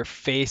and like your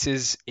face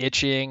is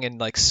itching and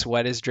like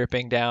sweat is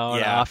dripping down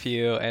Yeah. off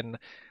you and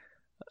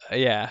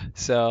yeah,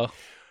 so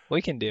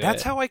we can do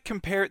That's it. how I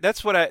compare.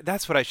 That's what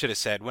I should have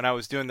said when I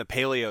was doing the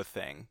paleo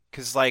thing.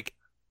 Cuz like,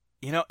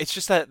 it's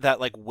just that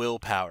like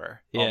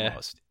willpower Yeah.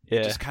 almost. It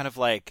Yeah. just kind of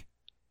like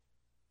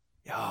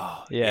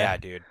Oh, Yeah. yeah,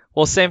 dude.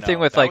 Well, same thing No,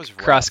 with that like was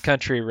cross rough.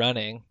 country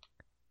running.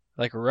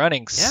 Like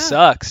running Yeah.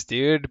 sucks,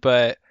 dude,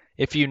 but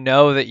if you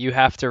know that you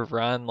have to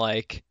run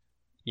like,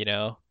 you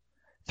know,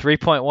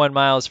 3.1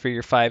 miles for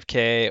your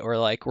 5K, or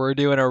like we're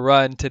doing a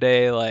run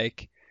today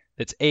like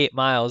that's 8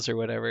 miles or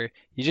whatever,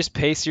 you just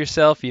pace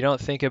yourself, you don't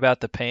think about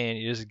the pain,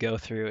 you just go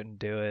through it and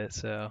do it.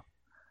 So,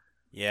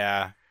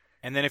 Yeah.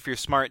 And then if you're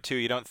smart too,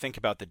 you don't think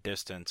about the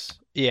distance.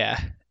 yeah.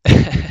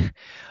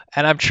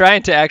 And I'm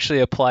trying to actually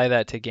apply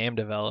that to game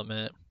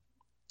development.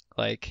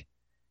 Like,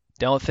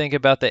 don't think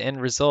about the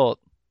end result.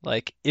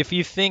 Like, if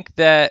you think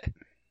that,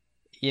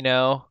 you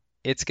know,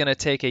 it's gonna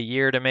take a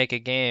year to make a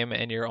game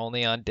and you're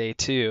only on day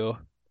two,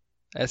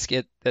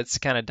 that's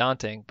kind of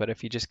daunting. But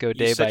if you just go You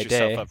day by set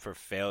yourself day, up for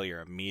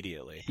failure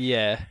immediately.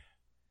 yeah.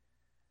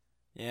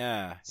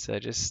 Yeah. So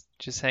just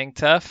hang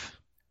tough,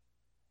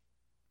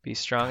 be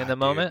strong in the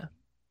God, dude. moment.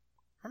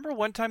 Remember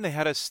one time they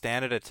had us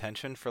stand at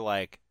attention for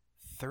like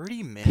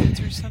 30 minutes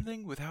or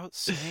something without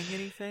saying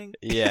anything?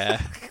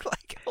 Yeah,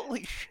 Like,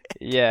 holy shit.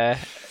 yeah.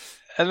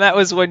 And that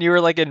was when you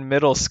were like in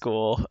middle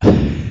school.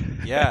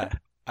 Yeah.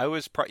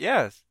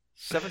 Yeah,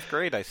 7th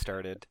grade I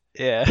started.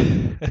 Yeah.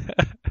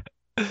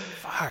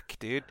 Fuck,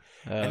 dude.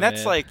 Oh And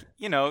that's man, like,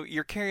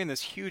 you're carrying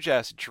this huge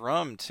ass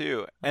drum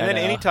too. And I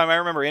then know. I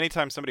remember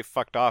anytime somebody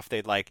fucked off,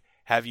 they'd like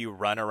have you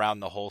run around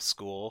the whole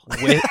school.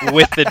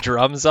 With the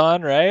drums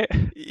on, right?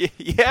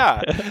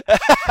 Yeah.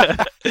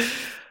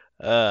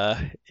 Uh,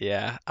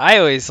 yeah. I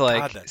always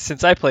God, like,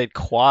 since I played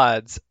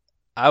quads,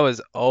 I was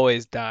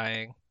always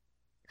dying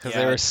because they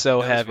yeah, were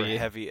so those were heavy.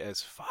 heavy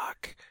as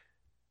fuck.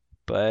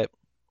 But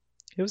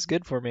it was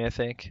good for me, I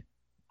think.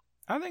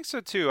 I think so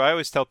too. I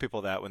always tell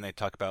people that when they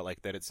talk about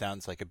like that it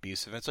sounds like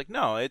abusive. It's like,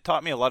 no, it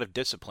taught me a lot of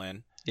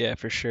discipline. Yeah,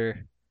 for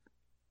sure.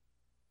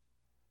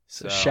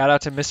 So So, shout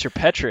out to Mr.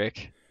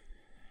 Petrick.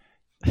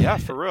 yeah,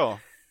 for real.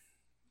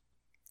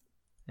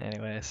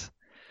 Anyways.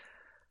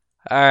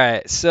 All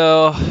right,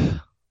 so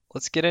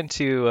let's get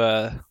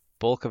into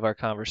bulk of our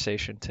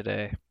conversation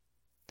today.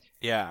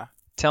 Yeah.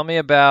 Tell me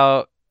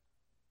about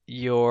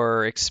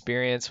your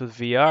experience with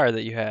VR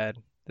that you had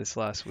this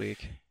last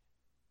week.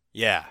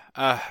 Yeah.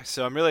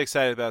 So I'm really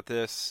excited about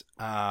this.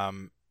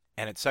 And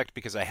it sucked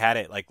because I had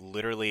it like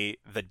literally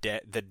the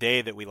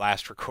day that we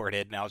last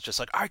recorded, and I was just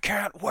like, I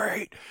can't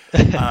wait.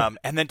 And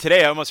then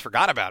today I almost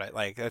forgot about it.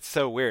 Like that's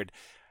so weird.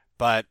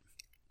 But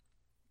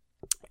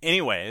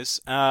anyways,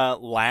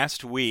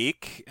 last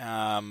week,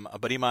 a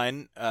buddy of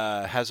mine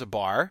has a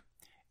bar,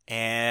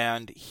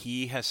 and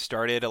he has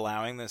started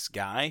allowing this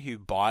guy who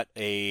bought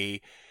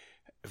a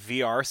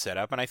VR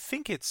setup, and I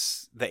think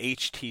it's the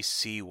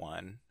HTC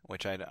one,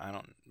 which I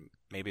don't.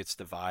 Maybe it's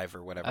the Vive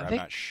or whatever. I I'm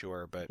think, not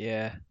sure, but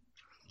yeah,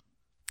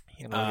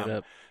 you can look it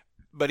up.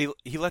 but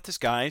he let this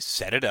guy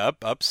set it up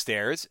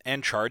upstairs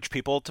and charge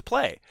people to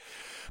play.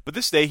 But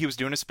this day he was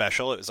doing a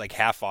special. It was like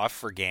half off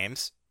for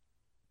games,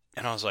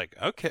 and I was like,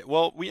 okay,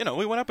 well, we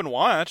went up and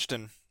watched,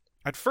 and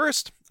at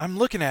first I'm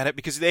looking at it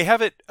because they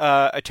have it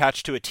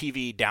attached to a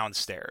TV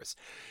downstairs.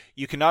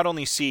 You can not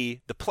only see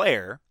the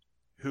player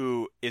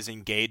who is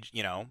engaged,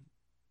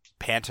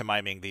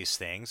 pantomiming these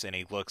things, and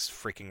he looks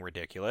freaking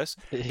ridiculous.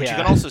 But you can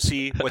Yeah. also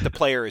see what the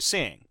player is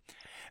seeing.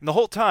 And the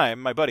whole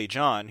time, my buddy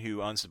John,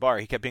 who owns the bar,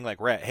 he kept being like,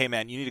 Rhett, hey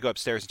man, you need to go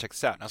upstairs and check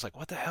this out. And I was like,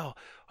 what the hell?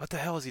 What the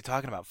hell is he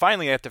talking about?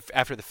 Finally,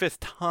 after the 5th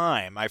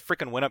time, I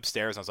freaking went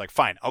upstairs and I was like,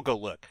 fine, I'll go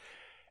look.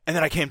 And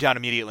then I came down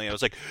immediately and I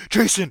was like,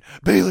 Jason,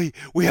 Bailey,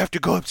 we have to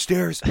go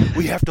upstairs.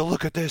 We have to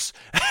look at this.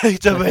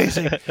 It's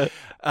amazing.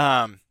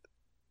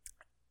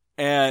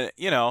 And,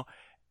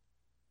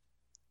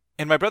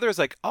 and my brother was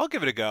like, I'll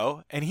give it a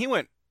go. And he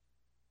went,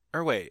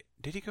 or wait,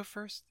 did he go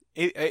first?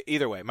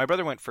 Either way, my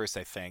brother went first,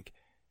 I think.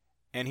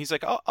 And he's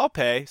like, I'll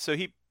pay. So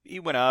he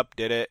went up,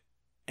 did it.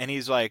 And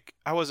he's like,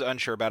 I was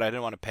unsure about it. I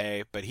didn't want to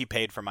pay, but he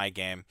paid for my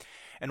game.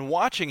 And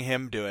watching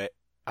him do it,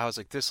 I was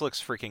like, this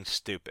looks freaking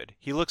stupid.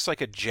 He looks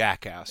like a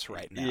jackass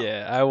right now.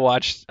 Yeah, I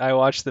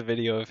watched the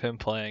video of him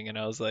playing and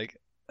I was like,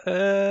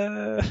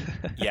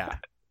 Yeah.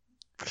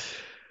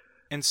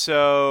 And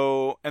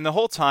so, and the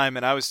whole time,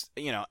 and I was,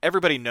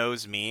 everybody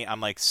knows me.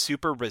 I'm like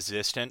super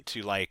resistant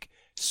to like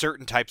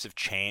certain types of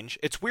change.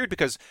 It's weird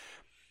because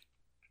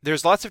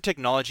there's lots of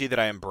technology that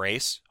I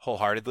embrace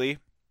wholeheartedly,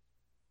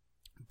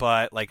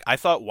 but like I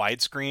thought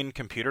widescreen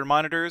computer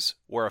monitors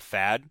were a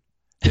fad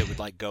that would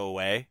like go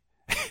away,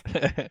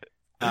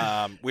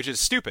 which is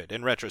stupid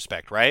in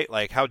retrospect, right?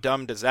 Like how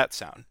dumb does that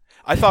sound?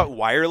 I thought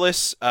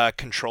wireless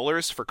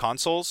controllers for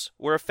consoles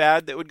were a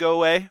fad that would go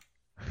away.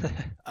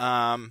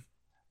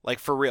 Like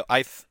for real,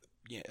 I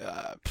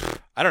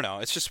don't know.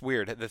 It's just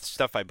weird, the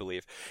stuff I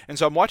believe. And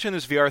so I'm watching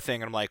this VR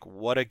thing, and I'm like,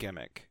 what a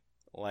gimmick!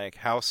 Like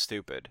how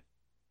stupid.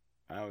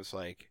 I was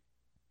like,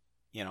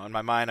 in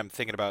my mind, I'm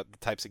thinking about the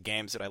types of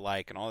games that I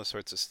like and all this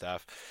sorts of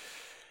stuff.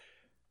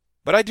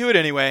 But I do it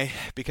anyway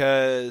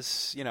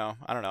because,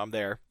 I don't know, I'm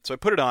there. So I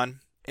put it on,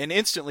 and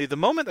instantly, the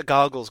moment the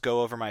goggles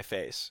go over my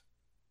face,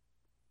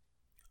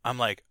 I'm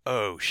like,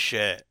 oh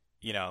shit,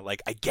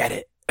 like I get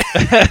it.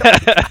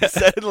 I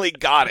suddenly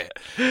got it.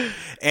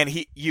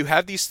 And you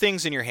have these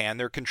things in your hand.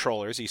 They're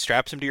controllers. He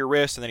straps them to your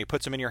wrist, and then he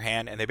puts them in your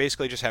hand, and they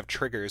basically just have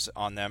triggers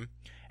on them.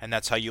 And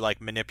that's how you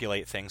like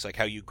manipulate things, like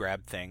how you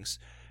grab things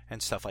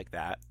and stuff like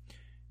that.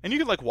 And you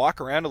can like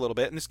walk around a little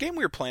bit. And this game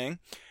we were playing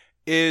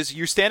is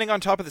you're standing on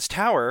top of this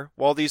tower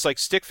while these like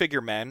stick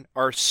figure men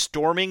are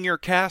storming your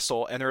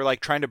castle, and they're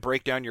like trying to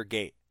break down your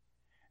gate.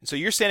 And so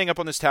you're standing up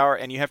on this tower,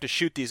 and you have to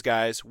shoot these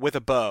guys with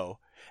a bow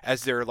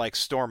as they're like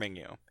storming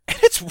you. And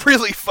it's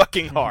really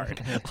fucking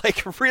hard.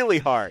 Like really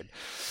hard.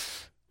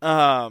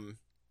 But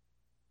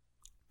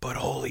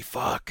holy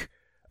fuck.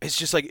 It's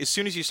just like as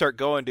soon as you start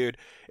going, dude,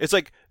 it's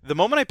like the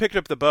moment I picked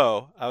up the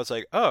bow, I was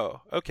like,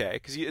 oh, okay.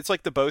 Because it's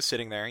like the bow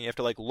sitting there. And you have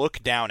to like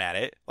look down at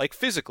it, like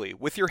physically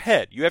with your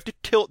head. You have to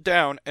tilt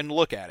down and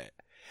look at it.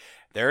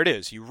 There it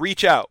is. You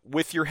reach out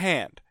with your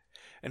hand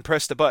and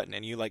press the button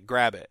and you like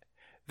grab it.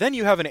 Then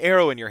you have an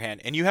arrow in your hand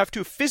and you have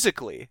to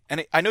physically,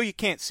 and I know you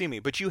can't see me,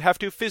 but you have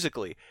to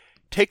physically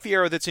take the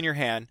arrow that's in your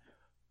hand,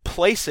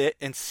 place it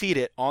and seat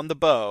it on the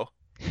bow,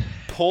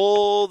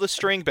 pull the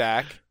string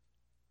back,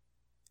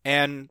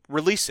 and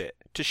release it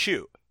to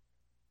shoot.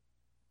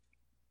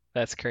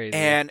 That's crazy.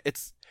 And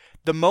it's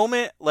the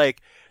moment,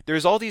 like,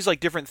 there's all these, like,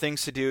 different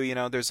things to do, you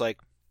know, there's, like,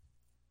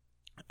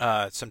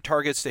 some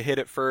targets to hit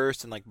at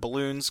first, and, like,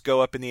 balloons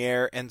go up in the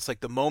air, and it's, like,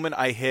 the moment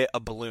I hit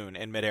a balloon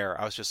in midair,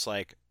 I was just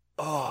like,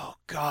 oh,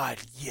 God,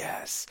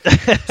 yes.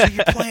 So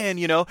you're playing,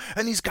 you know,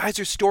 and these guys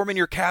are storming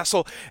your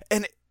castle,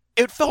 and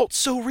it felt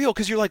so real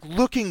because you're like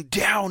looking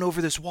down over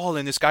this wall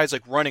and this guy's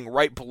like running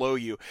right below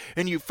you,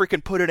 and you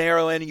freaking put an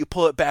arrow in and you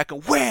pull it back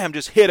and wham,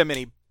 just hit him and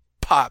he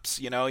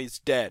pops, you know, he's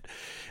dead.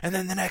 And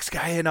then the next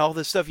guy and all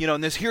this stuff, you know,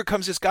 and here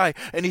comes this guy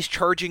and he's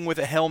charging with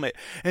a helmet,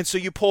 and so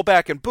you pull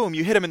back and boom,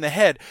 you hit him in the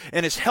head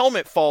and his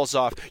helmet falls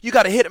off. You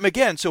got to hit him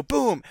again, so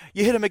boom,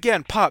 you hit him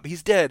again, pop,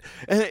 he's dead.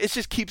 And it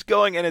just keeps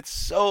going, and it's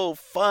so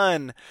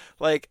fun.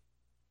 Like,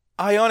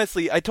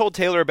 I told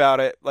Taylor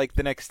about it like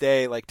the next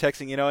day, like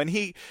texting, you know, and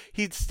he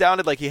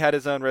sounded like he had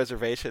his own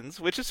reservations,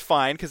 which is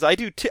fine because I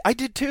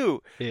did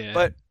too. Yeah.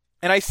 But,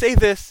 and I say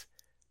this,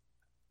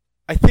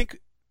 I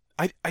think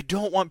I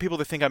don't want people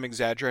to think I'm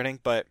exaggerating,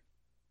 but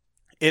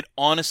it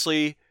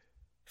honestly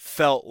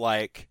felt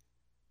like,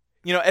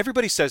 you know,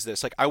 everybody says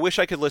this, like, I wish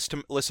I could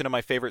listen to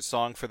my favorite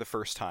song for the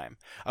first time.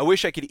 I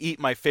wish I could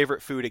eat my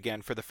favorite food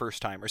again for the first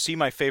time, or see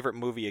my favorite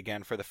movie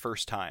again for the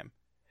first time.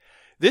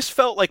 This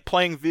felt like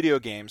playing video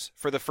games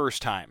for the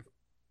first time.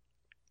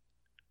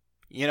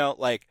 You know,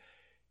 like,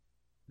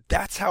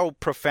 that's how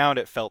profound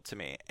it felt to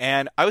me.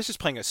 And I was just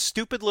playing a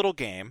stupid little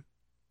game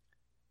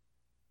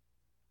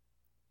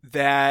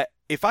that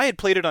if I had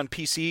played it on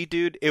PC,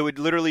 dude, it would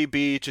literally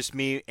be just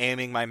me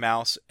aiming my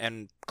mouse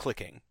and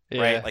clicking,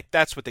 right? Like,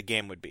 that's what the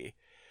game would be.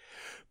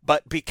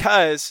 But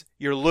because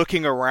you're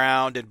looking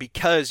around and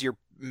because you're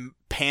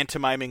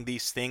pantomiming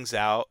these things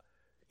out,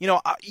 you know,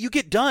 you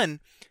get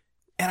done.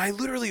 And I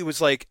literally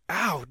was like,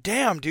 ow,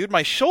 damn, dude,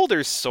 my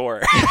shoulder's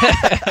sore.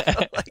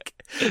 Like,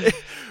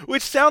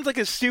 which sounds like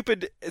a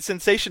stupid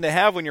sensation to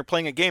have when you're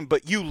playing a game,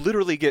 but you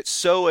literally get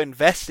so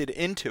invested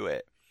into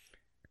it.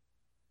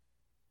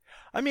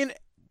 I mean,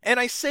 and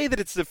I say that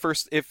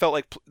it felt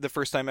like the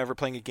first time ever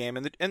playing a game,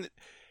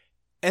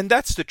 and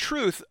that's the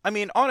truth. I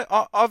mean,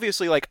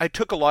 obviously, like, I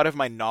took a lot of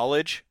my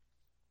knowledge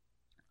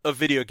of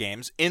video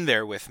games in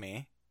there with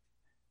me.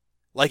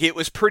 Like, it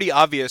was pretty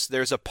obvious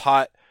there's a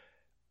pot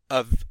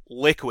of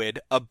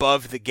liquid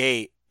above the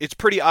gate. It's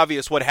pretty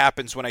obvious what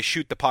happens when I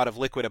shoot the pot of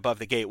liquid above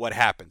the gate. What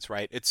happens,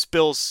 right? It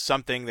spills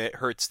something that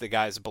hurts the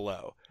guys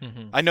below.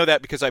 Mm-hmm. I know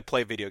that because I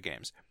play video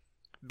games.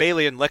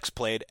 Bailey and Lex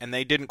played, and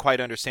they didn't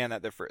quite understand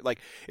that. Like,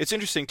 it's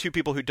interesting, two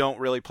people who don't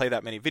really play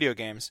that many video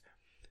games,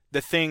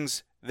 the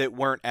things that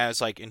weren't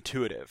as, like,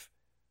 intuitive.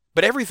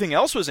 But everything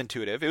else was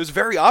intuitive. It was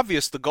very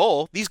obvious the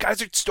goal. These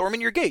guys are storming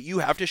your gate. You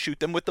have to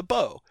shoot them with the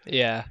bow.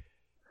 Yeah.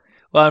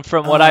 Well, and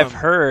from what I've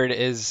heard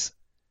is...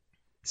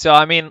 So,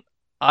 I mean,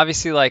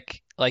 obviously,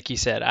 like you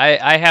said,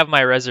 I have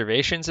my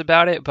reservations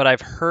about it, but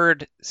I've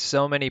heard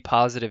so many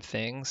positive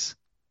things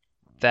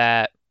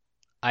that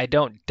I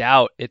don't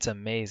doubt it's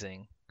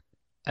amazing.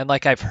 And,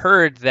 like, I've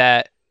heard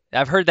that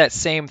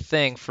same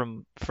thing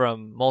from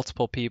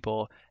multiple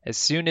people. As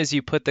soon as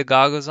you put the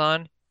goggles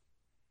on,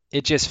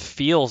 it just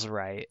feels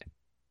right.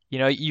 You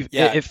know,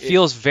 it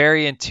feels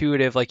very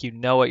intuitive, like you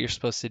know what you're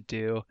supposed to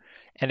do.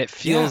 And it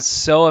feels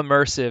so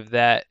immersive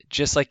that,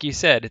 just like you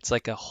said, it's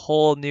like a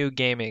whole new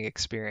gaming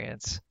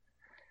experience.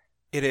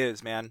 It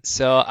is, man.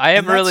 So I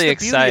am really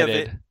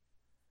excited.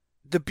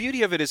 The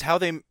beauty of it is how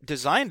they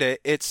designed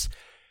it. It's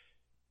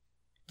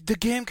the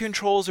game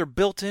controls are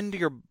built into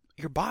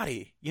your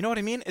body. You know what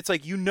I mean? It's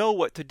like you know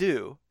what to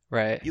do.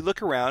 Right. You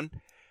look around.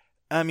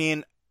 I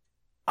mean,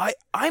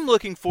 I'm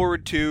looking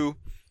forward to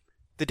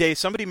the day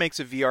somebody makes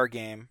a VR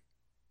game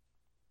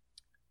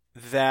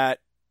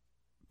that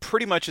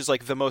pretty much is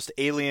like the most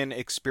alien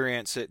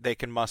experience that they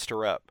can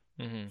muster up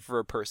for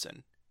a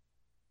person.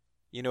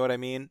 You know what I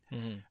mean?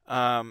 Mm-hmm.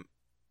 I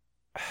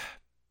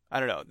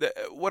don't know.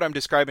 What I'm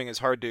describing is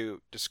hard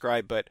to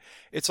describe, but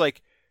it's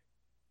like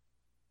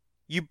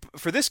you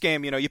for this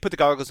game, you put the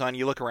goggles on,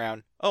 you look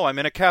around. Oh, I'm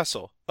in a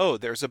castle. Oh,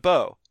 there's a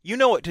bow. You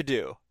know what to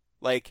do.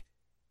 Like,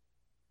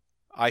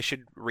 I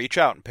should reach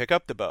out and pick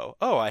up the bow.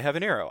 Oh, I have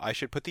an arrow. I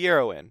should put the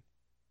arrow in.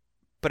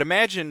 But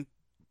imagine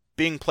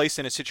being placed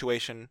in a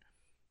situation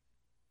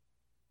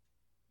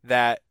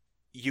that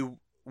you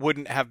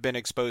wouldn't have been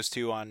exposed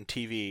to on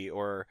TV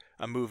or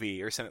a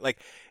movie or something. Like,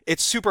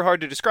 it's super hard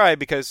to describe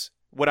because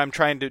what I'm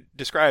trying to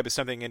describe is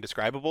something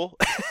indescribable.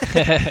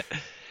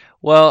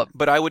 Well,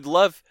 But I would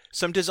love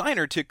some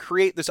designer to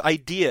create this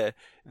idea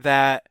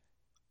that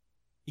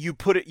you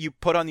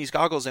put on these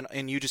goggles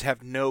and you just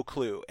have no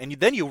clue. And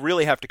then you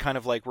really have to kind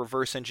of like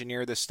reverse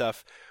engineer this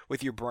stuff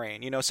with your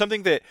brain.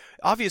 Something that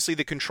obviously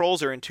the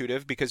controls are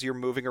intuitive because you're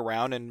moving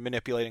around and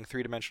manipulating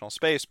three-dimensional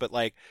space, but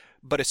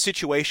a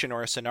situation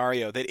or a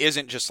scenario that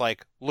isn't just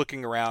like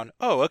looking around,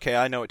 oh, okay,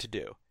 I know what to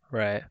do.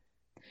 right.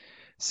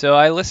 So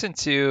I've listened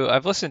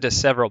to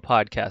several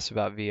podcasts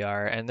about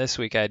VR, and this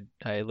week I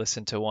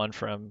listened to one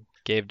from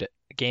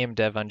Game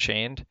Dev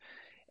Unchained,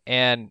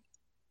 and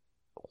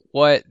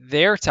what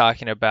they're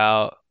talking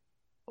about,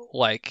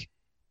 like,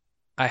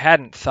 I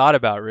hadn't thought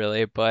about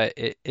really, but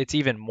it's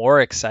even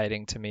more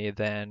exciting to me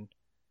than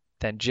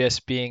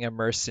just being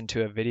immersed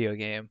into a video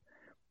game.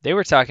 They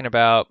were talking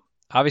about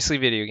obviously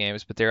video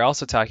games, but they're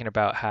also talking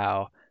about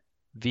how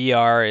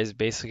VR is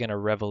basically going to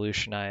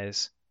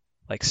revolutionize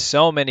like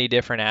so many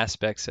different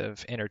aspects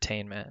of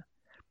entertainment.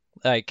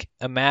 Like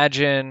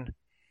imagine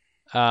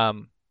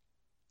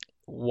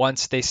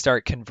once they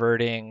start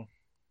converting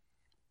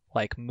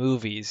like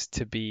movies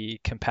to be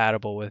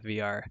compatible with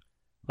VR.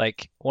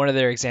 Like one of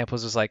their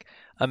examples was like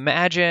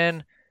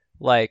imagine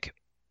like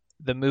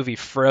the movie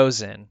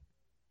Frozen,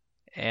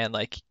 and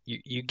like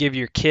you give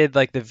your kid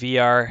like the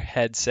VR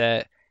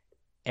headset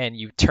and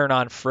you turn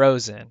on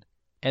Frozen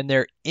and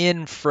they're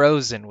in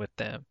Frozen with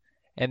them,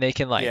 and they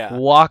can like Yeah.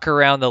 walk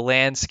around the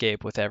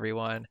landscape with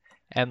everyone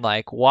and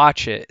like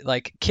watch it.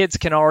 Like kids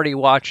can already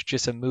watch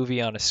just a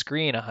movie on a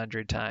screen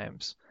 100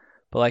 times.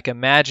 But like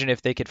imagine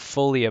if they could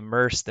fully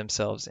immerse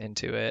themselves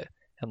into it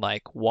and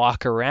like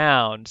walk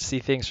around, see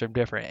things from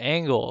different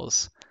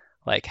angles.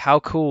 Like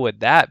how cool would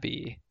that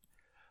be?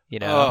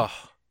 Oh,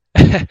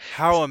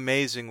 how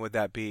amazing would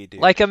that be,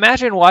 dude? Like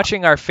imagine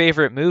watching our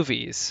favorite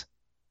movies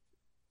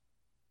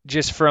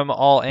just from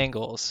all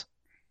angles.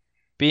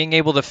 Being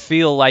able to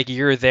feel like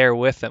you're there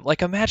with them.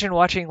 Like imagine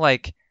watching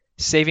like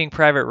Saving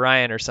Private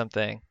Ryan or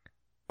something.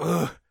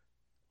 Ugh.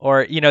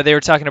 Or they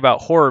were talking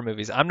about horror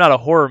movies. I'm not a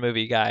horror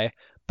movie guy,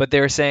 but they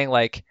were saying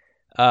like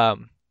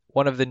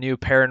one of the new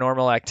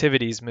Paranormal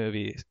Activity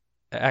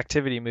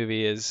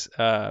movie is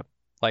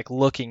like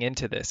looking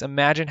into this.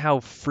 Imagine how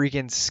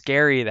freaking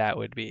scary that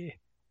would be.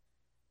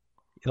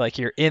 Like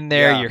you're in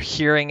there, Yeah. you're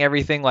hearing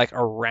everything like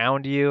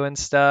around you and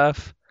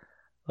stuff.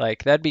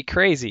 Like that'd be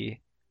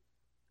crazy.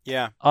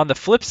 Yeah. On the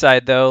flip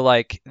side, though,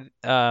 like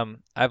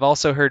I've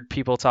also heard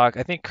people talk.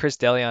 I think Chris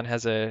Delion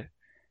has a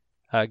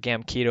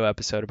Gamketo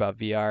episode about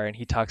VR, and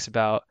he talks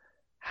about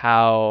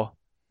how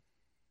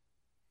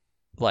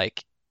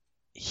like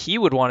he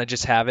would want to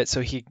just have it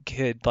so he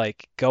could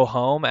like go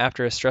home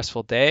after a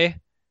stressful day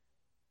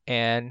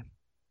and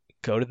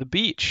go to the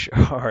beach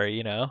or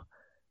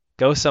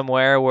go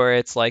somewhere where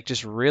it's like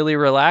just really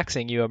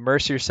relaxing. You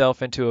immerse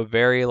yourself into a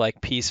very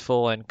like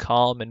peaceful and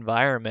calm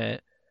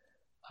environment.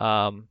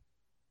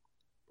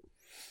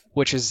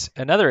 Which is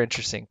another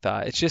interesting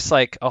thought. It's just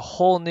like a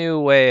whole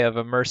new way of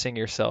immersing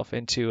yourself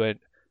into a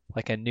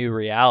new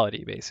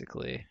reality,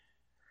 basically.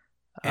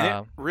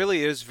 And it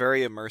really is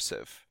very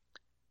immersive.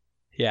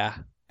 Yeah.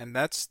 And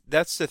that's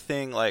the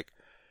thing. Like,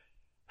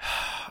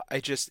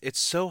 it's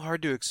so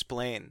hard to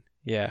explain.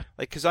 Yeah.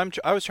 Like, because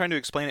I was trying to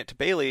explain it to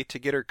Bailey to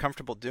get her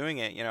comfortable doing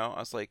it. I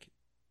was like,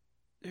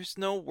 there's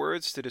no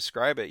words to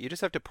describe it. You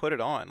just have to put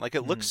it on. Like,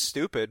 it looks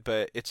stupid,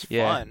 but it's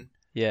fun.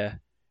 Yeah.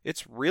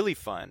 It's really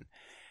fun.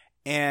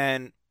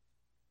 And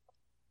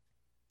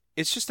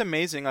it's just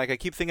amazing. Like, I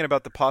keep thinking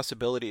about the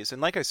possibilities. And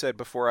like I said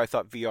before, I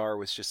thought VR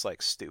was just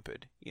like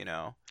stupid,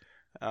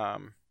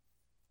 Well,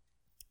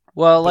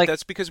 but like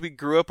that's because we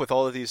grew up with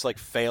all of these like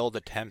failed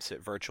attempts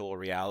at virtual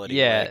reality.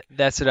 yeah, Like,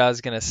 that's what I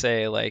was gonna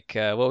say. Like,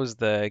 what was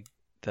the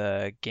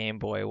Game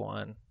Boy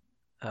one?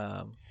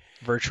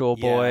 Virtual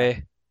Yeah.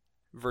 Boy.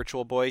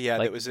 Virtual Boy, yeah,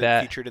 Like that was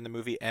that. featured in the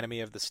movie Enemy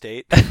of the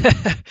State.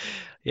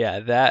 Yeah,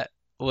 that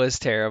was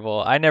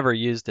terrible. I never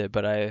used it,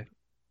 but I've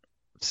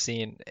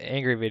seen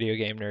Angry Video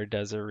Game Nerd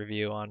does a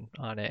review on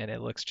it, and it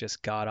looks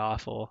just god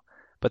awful.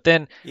 But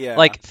then, Yeah.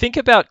 like, think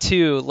about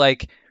too,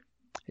 like,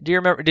 did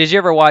you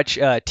ever watch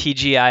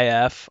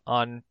TGIF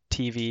on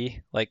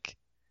TV? Like,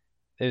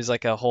 it was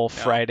like a whole No.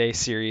 Friday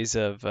series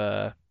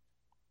of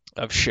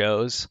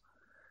shows.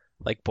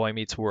 Like Boy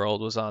Meets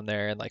World was on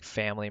there, and like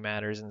Family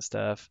Matters and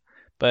stuff.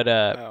 But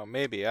Oh,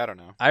 maybe, I don't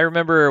know. I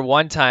remember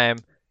one time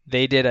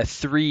they did a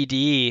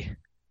 3D,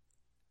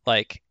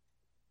 like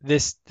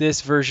this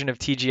version of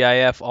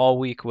TGIF all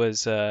week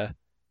was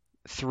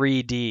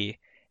 3D,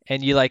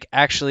 and you like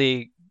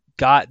actually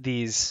got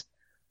these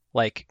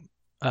like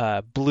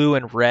blue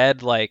and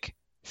red like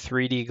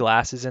 3D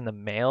glasses in the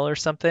mail or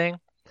something,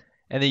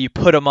 and then you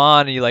put them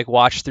on and you like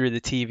watch through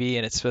the TV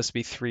and it's supposed to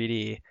be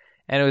 3D,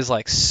 and it was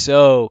like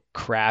so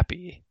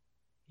crappy,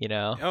 you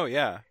know. Oh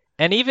yeah.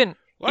 And even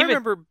Well, I even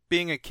remember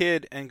being a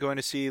kid and going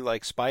to see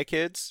like Spy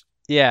Kids,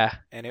 yeah,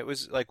 and it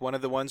was like one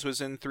of the ones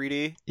was in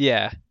 3D,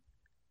 yeah,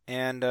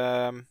 and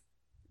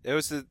it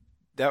was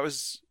that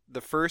was the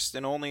first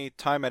and only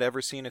time I'd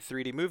ever seen a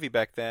 3D movie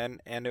back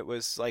then, and it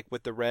was like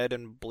with the red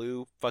and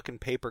blue fucking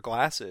paper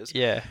glasses.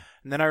 yeah.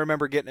 And then I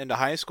remember getting into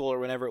high school or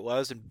whenever it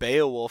was, and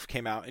Beowulf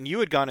came out, and you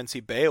had gone and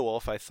see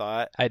Beowulf, I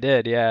thought, I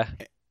did, yeah.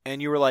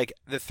 and you were like,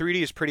 the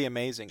 3D is pretty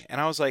amazing,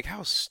 and I was like,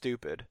 how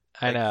stupid.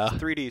 I Like, know.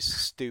 3D is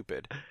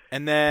stupid.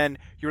 And then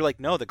you were like,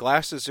 no, the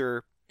glasses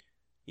are,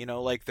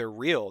 like they're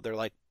real. They're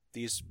like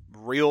these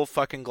real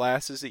fucking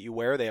glasses that you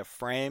wear. They have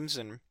frames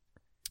and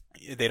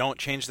they don't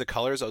change the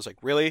colors. I was like,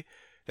 really?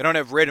 They don't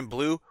have red and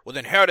blue? Well,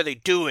 then how do they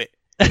do it?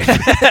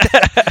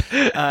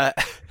 uh,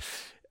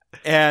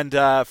 and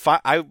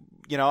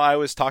I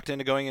was talked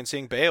into going and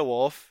seeing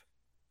Beowulf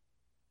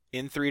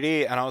in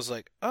 3D, and I was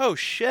like, oh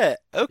shit,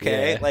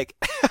 okay, Yeah. like.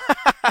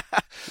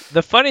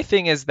 The funny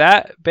thing is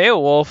that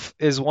Beowulf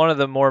is one of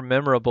the more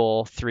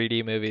memorable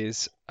 3D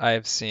movies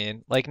I've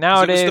seen. Like 'Cause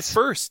nowadays, it was the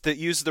first that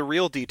used the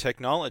Real D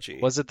technology.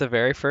 was it the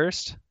very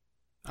first?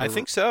 I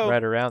think so.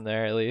 Right around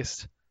there, at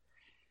least.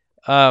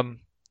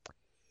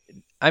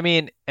 I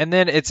mean, and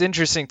then it's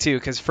interesting too,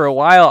 because for a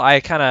while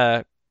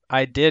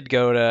I did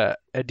go to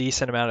a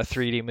decent amount of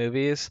 3D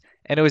movies,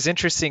 and it was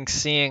interesting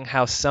seeing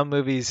how some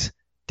movies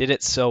did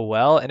it so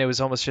well, and it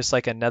was almost just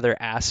like another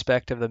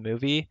aspect of the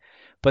movie.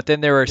 But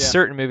then there were Yeah.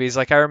 certain movies,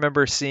 like I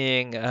remember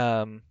seeing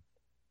the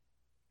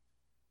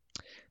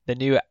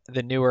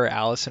newer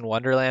Alice in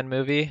Wonderland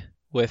movie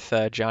with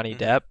Johnny Mhm.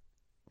 Depp,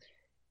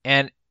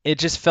 and it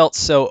just felt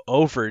so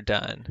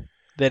overdone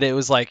that it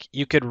was like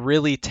you could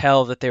really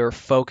tell that they were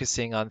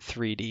focusing on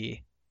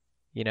 3D,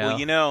 you know?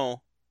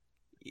 Well,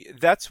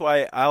 that's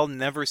why I'll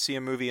never see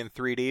a movie in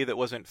 3D that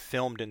wasn't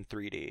filmed in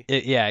 3D.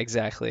 Yeah,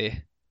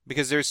 exactly.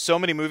 Because there's so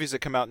many movies that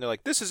come out and they're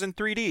like, this is in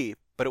 3D,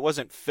 but it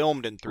wasn't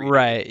filmed in 3D.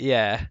 Right,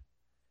 yeah.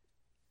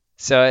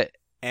 So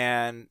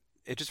And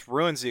it just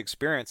ruins the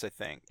experience, I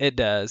think. it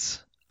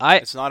does.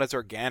 It's not as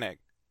organic.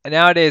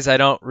 Nowadays I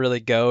don't really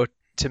go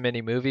to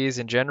many movies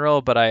in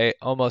general, but I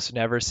almost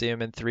never see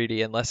them in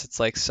 3D unless it's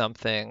like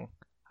something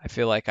I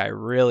feel like I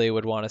really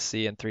would want to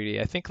see in 3D.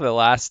 I think the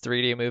last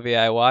 3D movie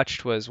I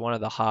watched was one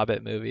of the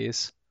Hobbit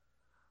movies,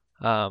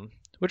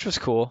 which was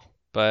cool,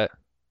 but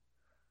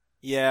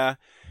Yeah.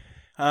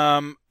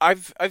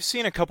 I've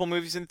seen a couple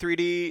movies in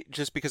 3D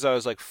just because I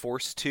was like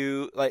forced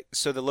to. Like,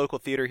 so the local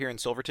theater here in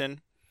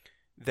Silverton,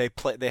 they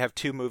have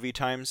 2 movie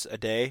times a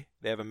day.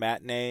 They have a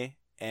matinee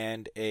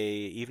and a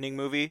evening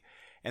movie,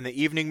 and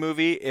the evening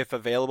movie, if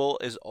available,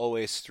 is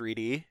always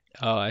 3D.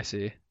 oh, I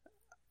see.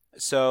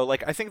 So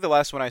like I think the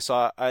last one I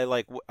saw,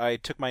 I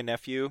took my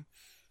nephew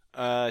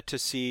to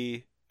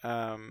see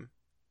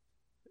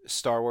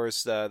Star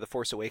Wars The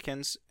Force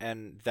Awakens,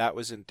 and that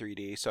was in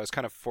 3D. So I was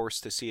kind of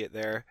forced to see it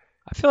there.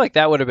 I feel like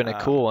that would have been a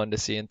Um, cool one to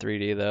see in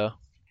 3D though.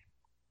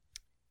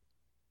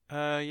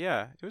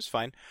 Yeah, it was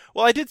fine.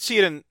 Well, I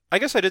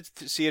guess I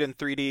did see it in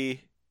 3D.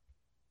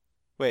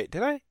 Wait,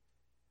 did I?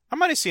 I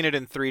might have seen it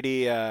in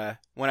 3D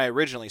when I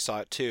originally saw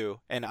it too,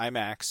 in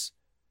IMAX.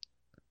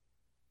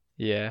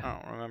 Yeah.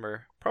 I don't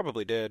remember.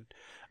 Probably did.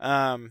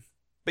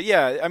 But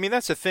yeah, I mean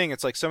that's the thing.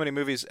 It's like so many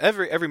movies.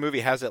 Every movie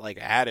has it like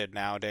added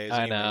nowadays.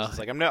 I anyways. know. It's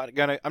like I'm not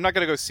gonna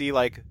go see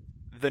like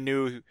the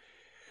new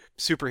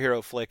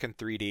superhero flick in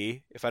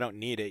 3D if I don't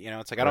need it.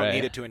 It's like I don't Right.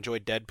 need it to enjoy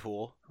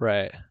Deadpool.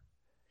 Right.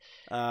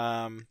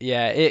 Um,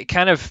 Yeah, it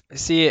kind of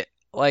see it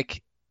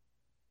like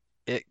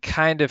it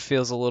kind of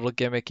feels a little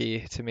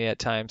gimmicky to me at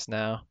times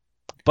now.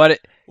 But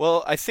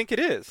well, I think it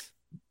is.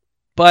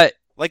 but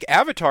Like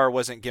Avatar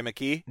wasn't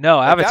gimmicky. no,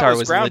 Like, that Avatar was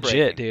was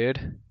legit, groundbreaking.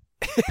 dude.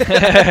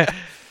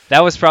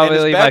 That was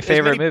probably my as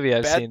favorite many movie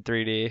I've bad- seen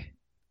 3D.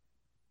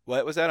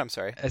 What was that? I'm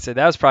sorry. I said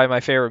that was probably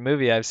my favorite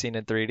movie I've seen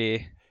in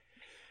 3D.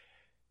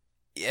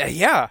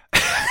 Yeah.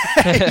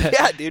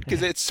 Yeah, dude,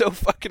 because it's so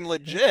fucking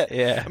legit.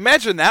 Yeah.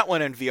 Imagine that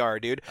one in VR,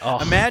 dude. Oh.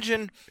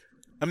 Imagine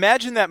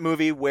that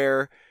movie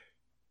where,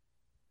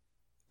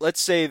 let's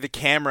say, the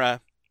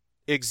camera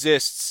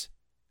exists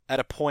at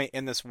a point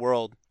in this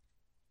world,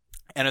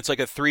 and it's like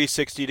a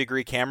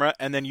 360-degree camera,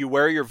 and then you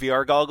wear your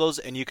VR goggles,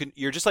 and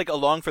you're just like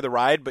along for the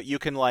ride, but you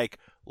can like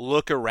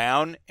look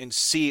around and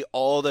see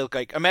all the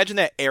like. Imagine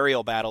that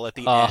aerial battle at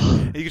the Oh.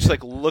 end. You can just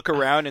like look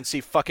around and see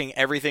fucking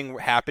everything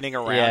happening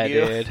around Yeah,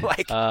 you. dude.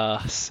 Like,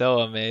 So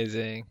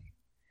amazing.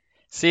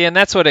 See, and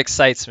that's what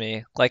excites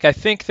me. Like I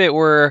think that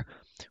we're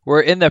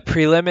in the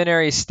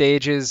preliminary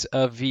stages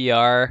of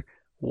VR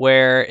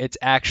where it's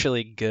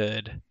actually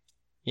good.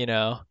 You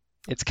know?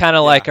 It's kind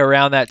of Yeah. like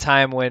around that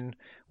time when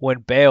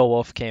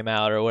Beowulf came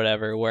out or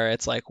whatever, where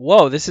it's like,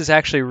 whoa, this is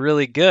actually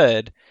really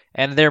good.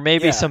 And there may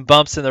be Yeah. some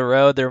bumps in the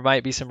road. There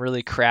might be some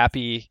really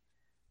crappy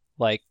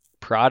like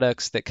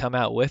products that come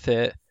out with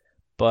it,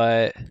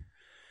 but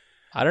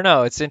I don't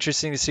know. It's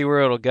interesting to see where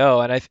it'll go,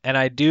 and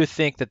I do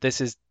think that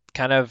this is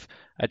kind of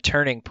a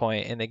turning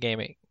point in the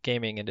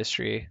gaming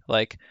industry.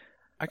 Like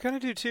I kind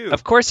of do too.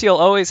 Of course, you'll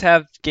always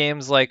have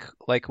games like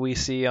we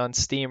see on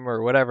Steam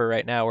or whatever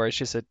right now, where it's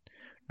just a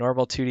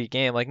normal 2D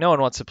game. Like no one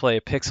wants to play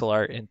pixel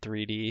art in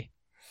 3D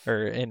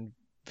or in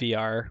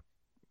VR.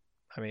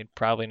 I mean,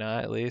 probably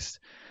not, at least.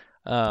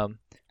 No,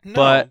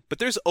 But but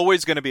there's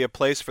always going to be a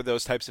place for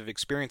those types of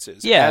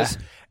experiences. yeah,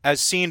 As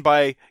seen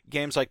by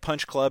games like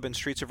Punch Club and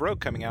Streets of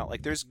Rogue coming out,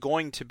 like there's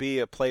going to be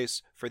a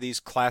place for these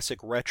classic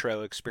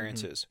retro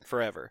experiences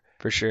forever.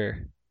 for sure.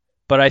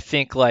 But I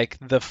think like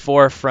the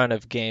forefront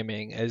of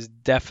gaming is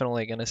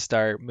definitely going to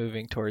start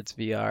moving towards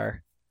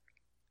VR.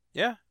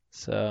 Yeah,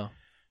 So,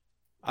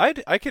 I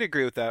could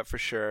agree with that for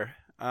sure.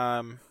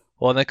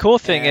 well, and the cool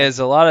thing And is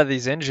a lot of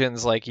these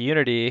engines like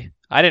Unity,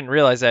 I didn't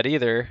realize that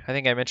either. I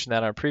think I mentioned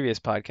that on a previous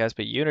podcast,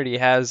 but Unity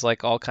has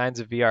like all kinds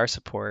of VR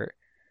support.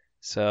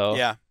 So,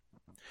 yeah,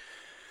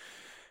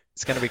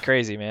 it's going to be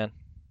crazy, man.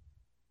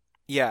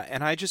 yeah,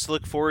 and I just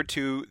look forward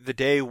to the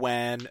day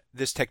when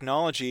this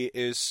technology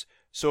is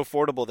so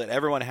affordable that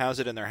everyone has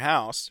it in their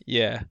house,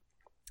 Yeah.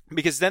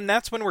 because then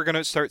that's when we're going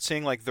to start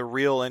seeing like the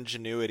real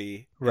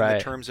ingenuity in the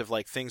Right. terms of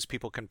like things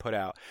people can put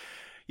out.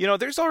 You know,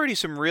 there's already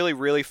some really,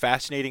 really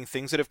fascinating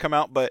things that have come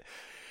out, but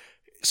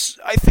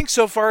I think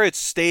so far it's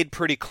stayed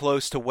pretty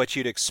close to what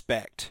you'd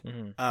expect.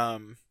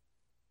 Mhm.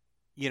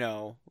 You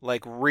know,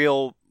 like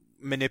real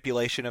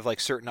manipulation of like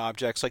certain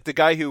objects. Like the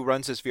guy who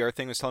runs this VR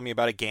thing was telling me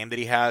about a game that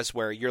he has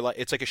where you're like,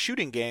 it's like a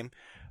shooting game,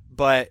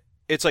 but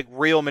it's like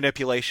real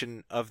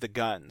manipulation of the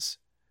guns.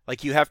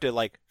 Like you have to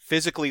like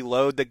physically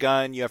load the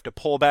gun, you have to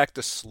pull back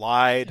the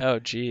slide, Oh,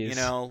 geez. you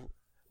know,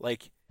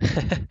 like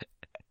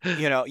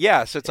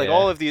yeah, so it's like Yeah.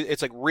 all of the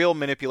it's like real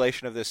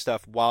manipulation of this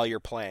stuff while you're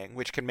playing,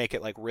 which can make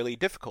it like really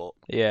difficult.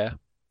 Yeah.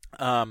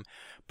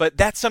 But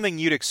that's something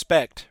you'd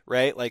expect,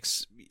 right? Like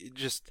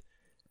just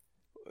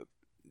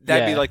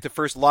that'd be Yeah. like the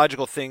first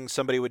logical thing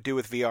somebody would do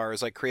with VR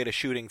is like create a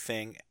shooting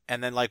thing,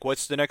 and then like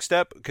what's the next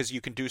step? Because you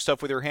can do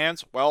stuff with your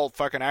hands. Well,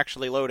 fucking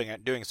actually loading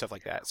it, doing stuff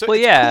like that. So Well,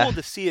 it's yeah. cool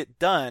to see it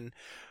done,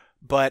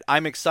 but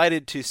I'm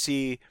excited to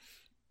see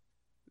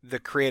the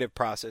creative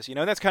process. You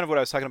know, and that's kind of what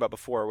I was talking about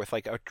before with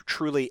like a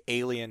truly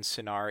alien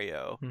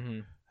scenario.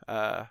 Mhm.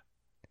 Uh,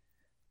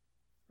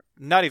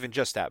 not even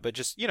just that, but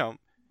just, you know,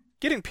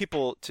 getting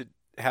people to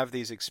have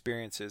these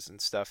experiences and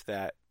stuff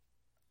that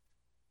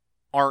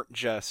aren't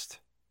just,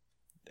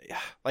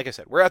 like I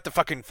said, we're at the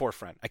fucking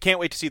forefront. I can't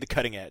wait to see the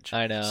cutting edge.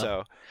 I know.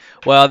 So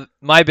Well,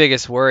 my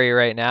biggest worry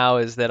right now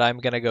is that I'm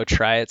going to go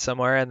try it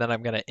somewhere and then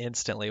I'm going to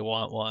instantly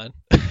want one.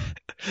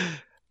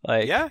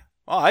 Like, yeah,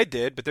 well, I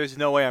did, but there's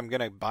no way I'm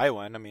gonna buy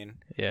one. I mean,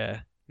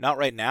 yeah. not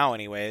right now,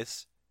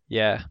 anyways.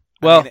 Yeah.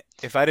 I Well, mean,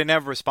 if I didn't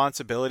have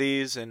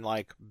responsibilities and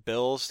like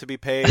bills to be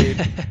paid,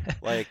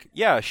 like,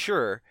 yeah,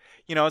 sure.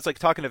 You know, it's like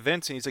talking to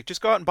Vince and he's like, just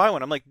go out and buy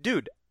one. I'm like,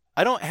 dude,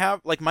 I don't have,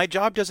 like, my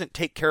job doesn't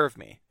take care of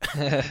me.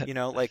 You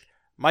know, like,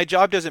 my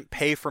job doesn't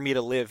pay for me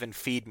to live and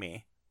feed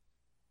me.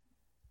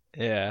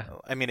 yeah.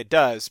 I mean, it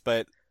does,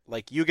 but,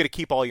 like, you get to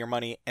keep all your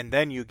money and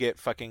then you get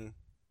fucking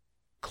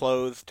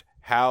clothed,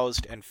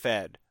 housed, and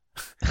fed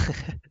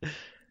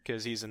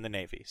because he's in the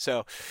Navy.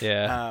 So,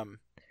 Yeah.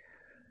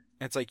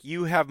 it's like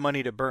you have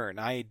money to burn.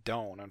 I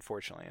don't,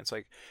 unfortunately. It's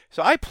like,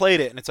 so I played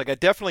it and it's like, I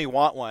definitely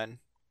want one,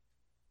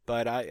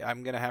 but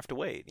I'm going to have to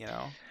wait, you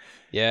know?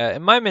 Yeah,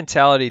 and my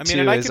mentality I mean, too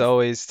and I is can,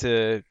 always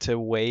to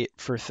wait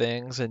for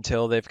things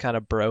until they've kind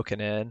of broken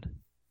in.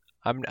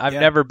 I've yeah,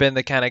 never been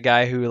the kind of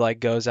guy who like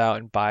goes out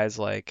and buys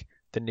like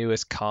the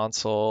newest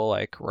console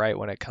like right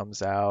when it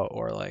comes out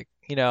or like,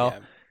 you know, yeah,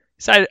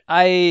 so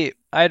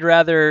I'd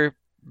rather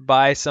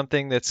buy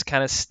something that's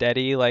kind of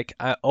steady. Like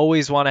I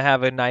always want to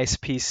have a nice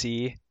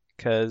PC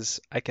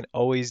because I can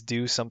always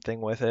do something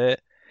with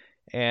it.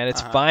 And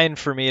it's uh-huh, fine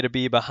for me to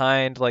be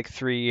behind like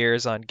 3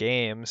 years on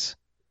games,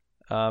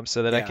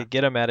 so that I yeah, could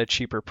get them at a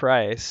cheaper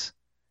price.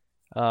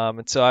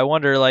 And so I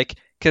wonder, like,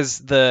 because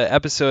the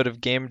episode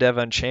of Game Dev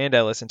Unchained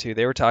I listened to,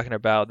 they were talking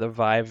about the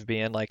Vive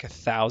being like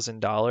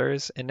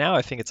 $1,000, and now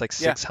I think it's like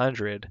yeah,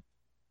 600.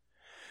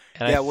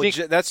 And I yeah. Well,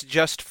 think, that's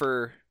just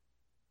for,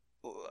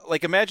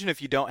 like, imagine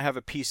if you don't have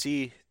a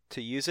PC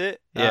to use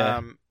it.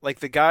 yeah. Like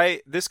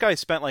this guy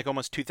spent like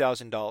almost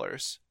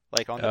 $2,000,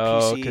 like on the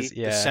Oh, because PC,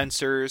 the yeah,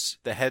 sensors,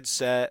 the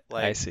headset, I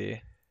like,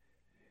 see.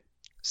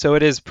 So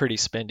it is pretty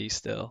spendy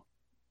still.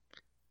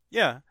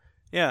 yeah,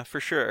 yeah, for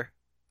sure.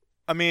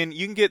 I mean,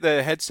 you can get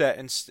the headset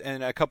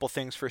and a couple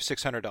things for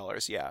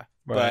 $600, yeah.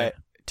 Right. But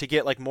to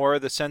get like more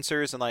of the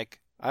sensors and like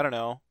I don't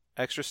know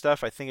extra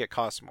stuff, I think it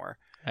costs more.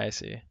 I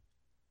see.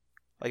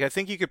 Like I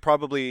think you could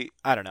probably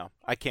I don't know.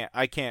 I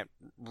can't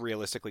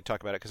realistically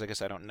talk about it because I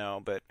guess I don't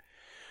know. But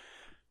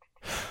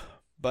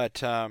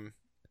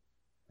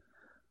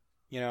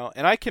you know,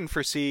 and I can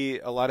foresee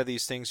a lot of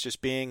these things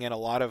just being in a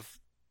lot of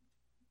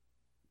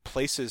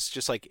places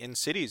just like in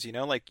cities, you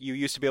know, like you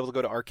used to be able to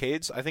go to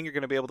arcades. I think you're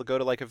going to be able to go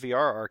to like a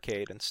VR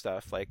arcade and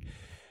stuff. Like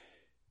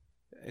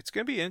it's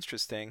going to be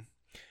interesting.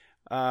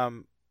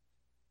 Um,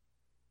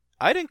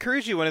 I'd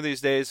encourage you one of these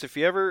days if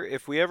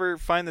we ever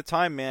find the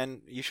time,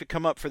 man, you should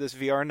come up for this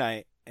VR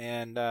night.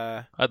 And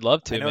I'd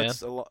love I to, know man.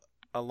 it's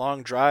a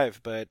long drive,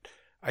 but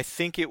I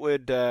think it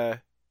would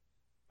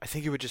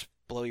just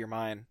blow your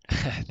mind.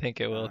 I think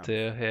it will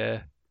too.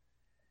 Yeah.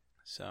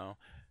 So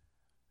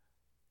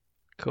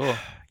cool.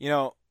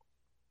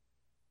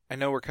 I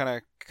know we're kind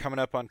of coming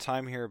up on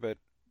time here, but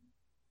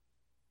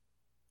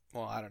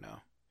well, I don't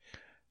know.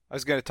 I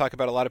was going to talk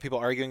about a lot of people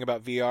arguing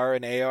about VR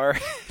and AR.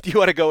 Do you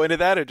want to go into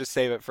that or just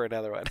save it for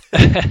another one?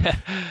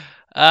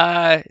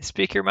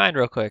 Speak your mind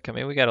real quick. I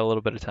mean, we got a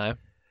little bit of time.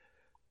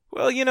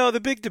 Well, the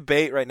big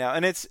debate right now,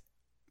 and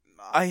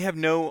I have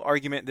no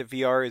argument that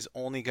VR is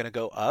only going to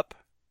go up.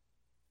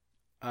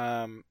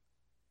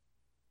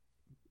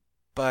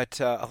 But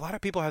a lot of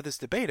people have this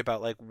debate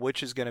about like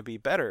which is going to be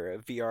better,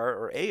 VR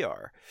or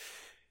AR.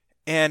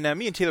 And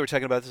me and Taylor were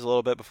talking about this a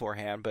little bit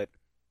beforehand, but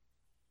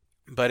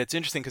it's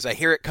interesting because I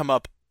hear it come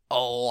up a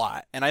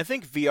lot. And I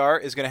think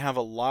VR is going to have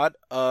a lot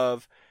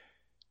of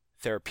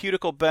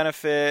therapeutical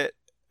benefit,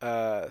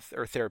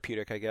 or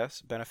therapeutic, I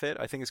guess, benefit.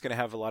 I think it's going to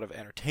have a lot of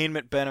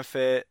entertainment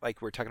benefit.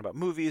 Like we're talking about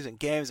movies and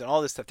games and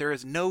all this stuff. There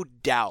is no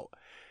doubt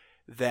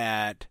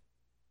that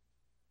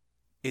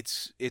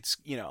it's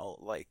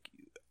like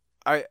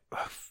I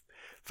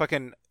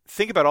fucking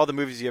think about all the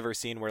movies you've ever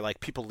seen where like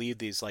people lead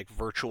these like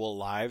virtual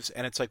lives,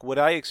 and it's like what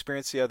I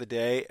experienced the other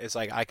day is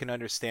like I can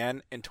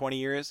understand in 20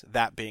 years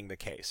that being the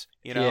case.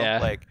 Yeah.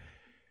 Like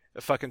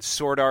the fucking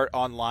Sword Art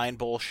Online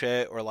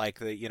bullshit, or like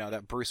the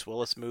that Bruce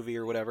Willis movie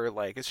or whatever.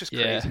 Like it's just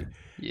crazy.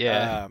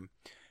 Yeah.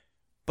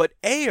 But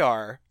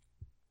AR,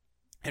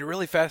 it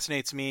really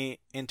fascinates me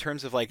in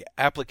terms of like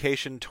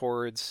application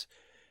towards,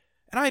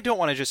 and I don't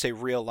want to just say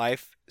real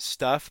life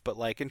stuff, but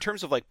like in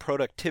terms of like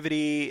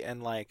productivity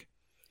and like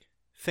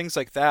things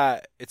like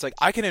that. It's like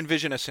I can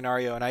envision a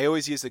scenario, and I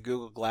always use the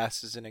Google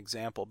Glass as an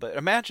example, but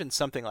imagine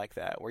something like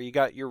that where you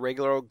got your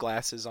regular old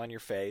glasses on your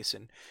face,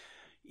 and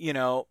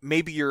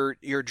maybe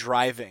you're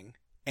driving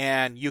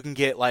and you can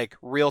get like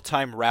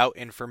real-time route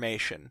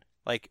information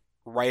like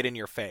right in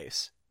your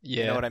face. Yeah.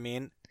 You know what I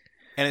mean?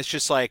 And it's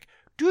just like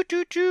doot,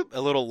 doot, doot,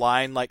 a little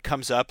line like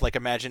comes up, like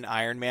imagine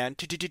Iron Man,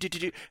 doot, doot, doot, doot,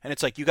 doot, and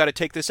it's like you got to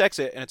take this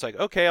exit, and it's like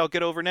okay, I'll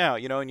get over now,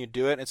 and you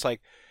do it, and it's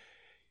like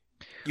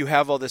you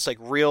have all this like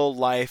real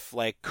life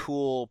like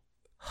cool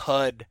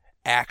HUD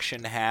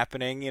action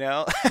happening.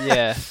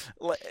 Yeah.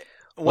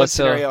 One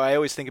scenario I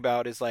always think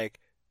about is like,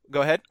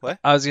 go ahead. What?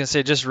 I was gonna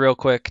say, just real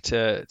quick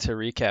to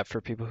recap for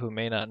people who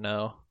may not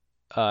know.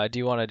 Do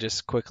you want to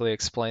just quickly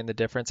explain the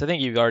difference? I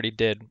think you already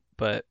did,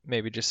 but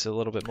maybe just a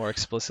little bit more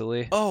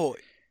explicitly. Oh,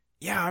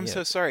 yeah. I'm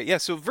so sorry. Yeah.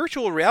 So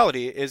virtual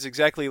reality is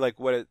exactly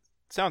like what it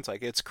sounds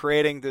like. It's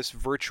creating this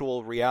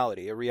virtual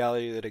reality, a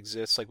reality that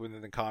exists like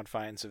within the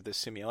confines of this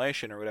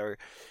simulation or whatever.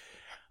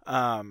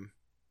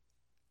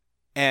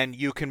 And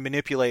you can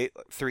manipulate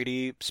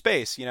 3D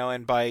space,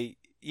 and by,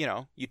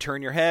 you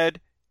turn your head,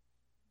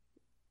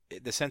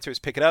 the sensors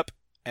pick it up,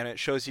 and it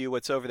shows you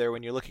what's over there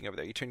when you're looking over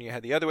there. You turn your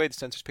head the other way, the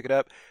sensors pick it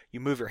up.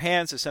 You move your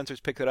hands, the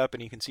sensors pick it up,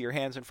 and you can see your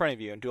hands in front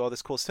of you and do all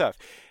this cool stuff.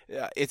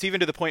 It's even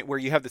to the point where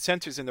you have the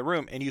sensors in the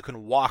room, and you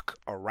can walk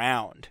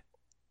around,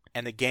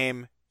 and the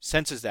game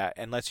senses that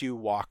and lets you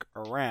walk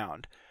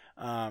around.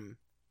 And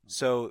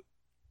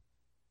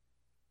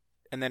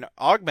then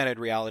augmented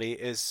reality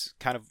is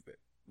kind of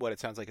what it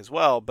sounds like as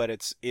well, but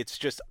it's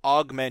just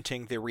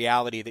augmenting the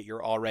reality that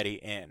you're already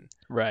in.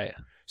 Right.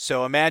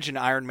 So imagine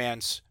Iron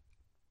Man's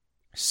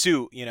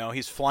suit,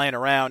 he's flying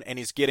around and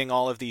he's getting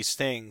all of these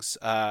things.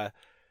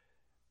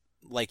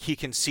 Like he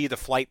can see the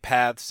flight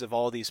paths of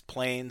all these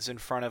planes in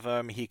front of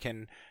him. He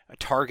can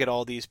target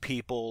all these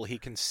people. He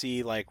can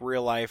see like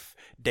real life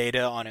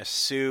data on his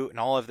suit and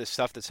all of this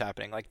stuff that's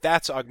happening. Like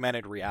that's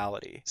augmented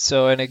reality.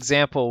 So an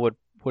example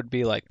would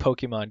be like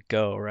Pokemon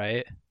Go,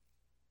 right?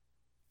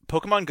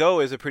 Pokemon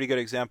Go is a pretty good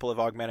example of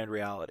augmented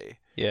reality.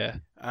 Yeah.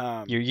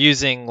 You're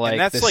using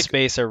like the like,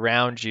 space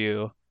around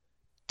you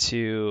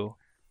to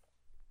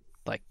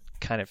like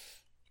kind of,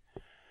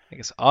 I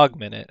guess,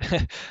 augment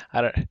it.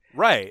 I don't.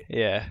 Right.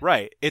 Yeah.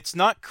 Right. It's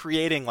not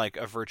creating like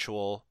a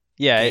virtual.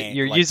 Yeah, game,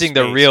 you're like using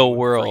the real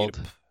world.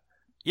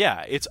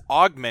 Yeah, it's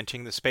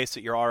augmenting the space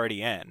that you're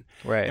already in.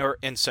 Right. Or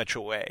in such a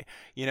way,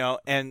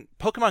 And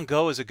Pokemon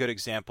Go is a good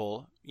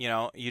example.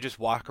 You just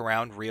walk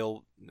around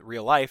real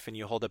life and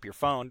you hold up your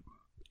phone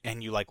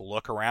and you like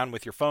look around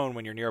with your phone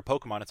when you're near a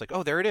Pokemon. It's like,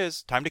 oh, there it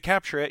is. Time to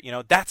capture it.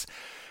 That's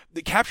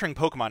capturing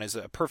Pokemon is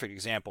a perfect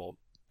example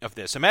of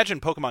this. Imagine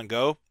Pokemon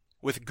Go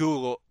with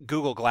Google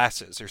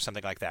Glasses or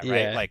something like that,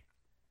 right? Yeah. Like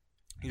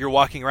you're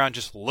walking around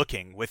just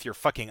looking with your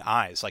fucking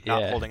eyes, like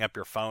not holding up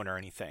your phone or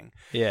anything.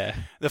 Yeah.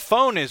 The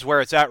phone is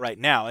where it's at right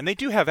now, and they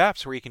do have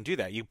apps where you can do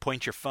that. You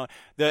point your phone.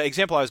 The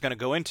example I was going to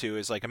go into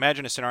is like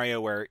imagine a scenario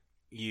where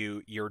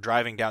you're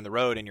driving down the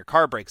road and your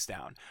car breaks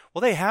down.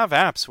 Well, they have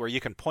apps where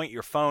you can point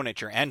your phone at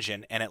your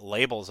engine and it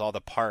labels all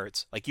the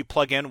parts. Like you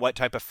plug in what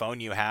type of phone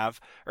you have,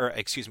 or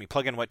excuse me,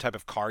 plug in what type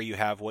of car you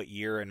have, what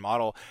year and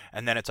model,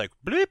 and then it's like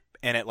bloop,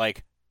 and it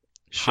like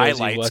Shows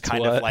highlights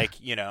kind what. of like,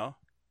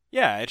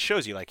 yeah, it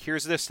shows you like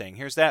here's this thing,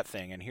 here's that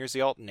thing, and here's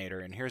the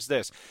alternator, and here's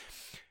this.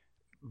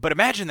 But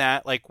imagine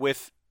that like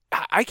with,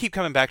 I keep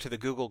coming back to the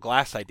Google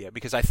Glass idea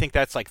because I think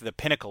that's like the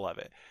pinnacle of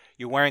it.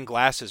 You're wearing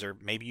glasses, or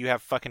maybe you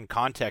have fucking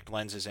contact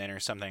lenses in or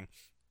something,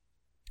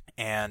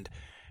 and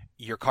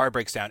your car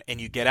breaks down and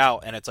you get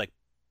out and it's like,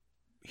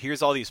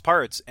 here's all these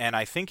parts and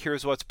I think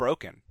here's what's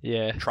broken.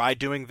 Yeah. Try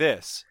doing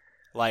this.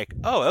 Like,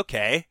 oh,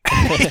 okay.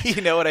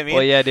 You know what I mean?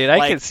 Well, yeah, dude, I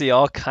Like, can see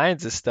all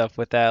kinds of stuff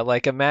with that.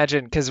 Like,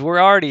 imagine, because we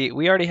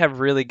already have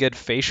really good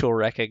facial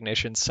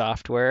recognition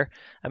software.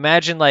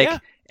 Imagine like yeah,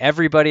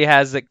 everybody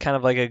has the kind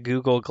of like a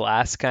Google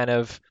Glass kind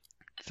of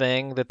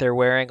thing that they're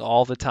wearing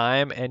all the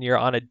time, and you're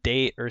on a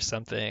date or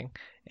something,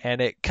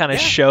 and it kind of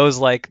yeah. shows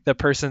like the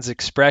person's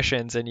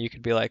expressions, and you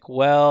could be like,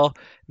 well,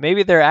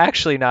 maybe they're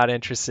actually not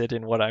interested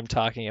in what I'm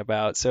talking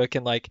about, so it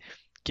can like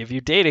give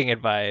you dating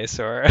advice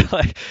or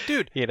like,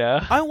 Dude, you know.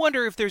 I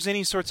wonder if there's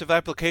any sorts of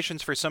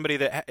applications for somebody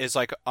that is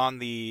like on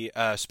the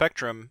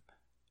spectrum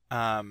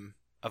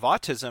of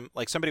autism,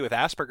 like somebody with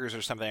Asperger's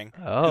or something,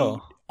 who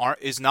Oh,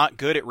 is not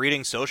good at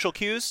reading social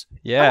cues. I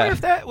wonder yeah,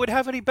 if that would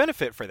have any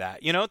benefit for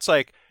that. You know,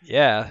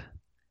 yeah,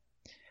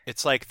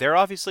 it's like they're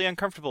obviously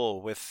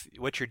uncomfortable with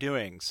what you're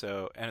doing,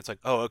 so and it's like,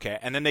 oh, okay,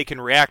 and then they can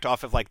react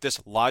off of like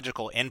this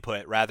logical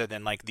input rather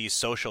than like these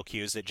social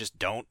cues that just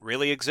don't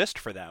really exist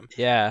for them.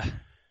 yeah.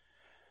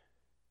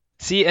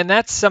 See, and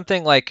that's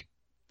something like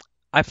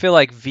I feel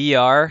like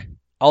VR,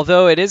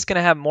 although it is going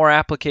to have more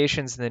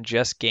applications than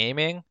just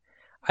gaming,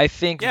 I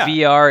think Yeah,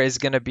 VR is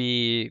going to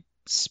be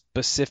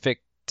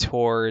specific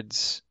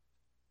towards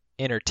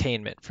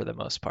entertainment for the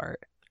most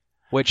part,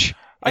 which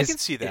I is can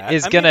see that.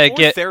 is I going mean, to or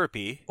get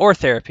therapy. or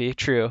therapy,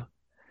 true.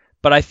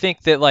 But I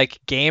think that like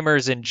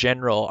gamers in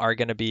general are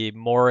going to be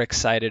more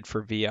excited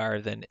for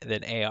VR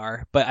than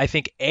AR. But I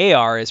think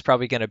AR is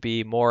probably going to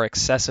be more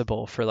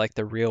accessible for like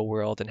the real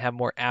world and have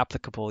more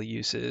applicable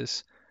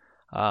uses.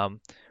 Um,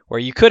 where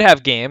you could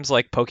have games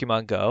like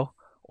Pokemon Go,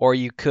 or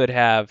you could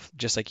have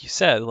just like you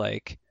said,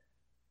 like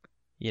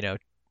you know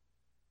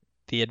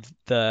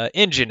the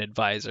engine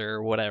advisor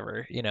or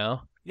whatever, you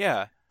know.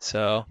 Yeah.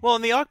 So Well,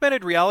 in the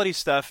augmented reality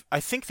stuff, I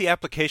think the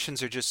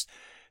applications are just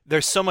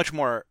they're so much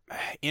more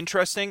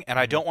interesting, and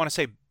I mhm. don't want to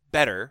say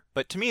better,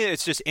 but to me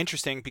it's just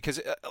interesting because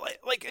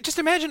like just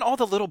imagine all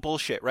the little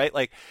bullshit, right?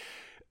 Like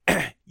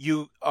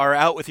you are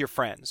out with your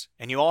friends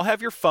and you all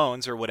have your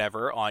phones or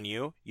whatever on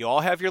you. You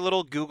all have your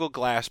little Google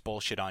Glass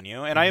bullshit on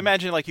you. And I Mhm.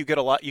 imagine like you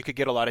could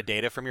get a lot of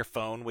data from your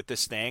phone with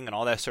this thing and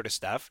all that sort of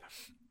stuff.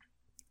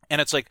 And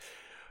it's like,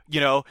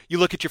 you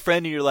look at your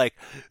friend and you're like,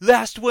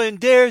 last one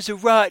there's a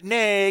rotten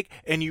egg,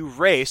 and you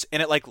race,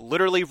 and it like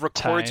literally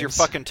records your Times.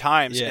 fucking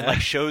times and Yeah.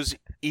 like shows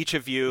each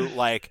of you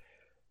like,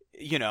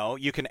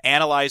 you can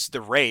analyze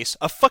the race,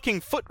 a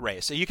fucking foot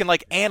race, and you can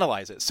like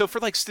analyze it. So for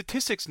like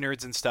statistics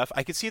nerds and stuff,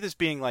 I could see this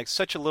being like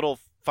such a little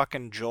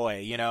fucking joy.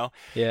 Yeah.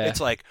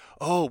 It's like,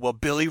 oh, well,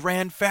 Billy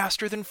ran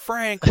faster than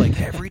Frank like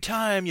every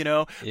time.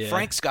 Yeah.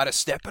 Frank's got to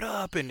step it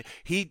up, and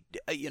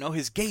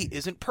his gait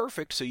isn't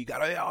perfect, so you got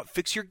to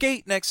fix your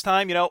gait next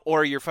time.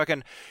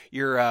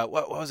 Or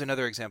what was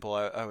another example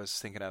I was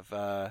thinking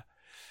of?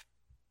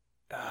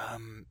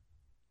 Um,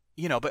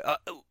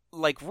 but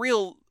like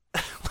real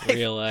like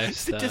Real life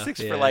stuff. statistics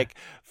for Yeah. like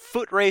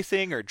foot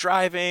racing or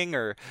driving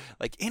or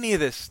like any of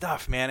this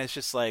stuff, man. It's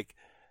just like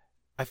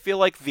I feel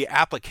like the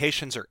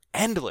applications are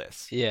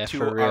endless Yeah, to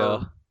for our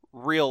real.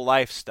 real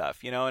life stuff.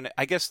 And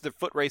I guess the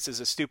foot race is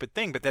a stupid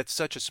thing, but that's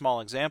such a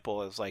small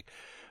example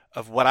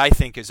of what I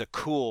think is a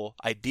cool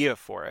idea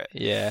for it.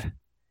 Yeah.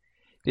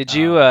 Did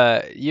you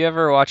Um, you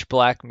ever watch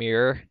Black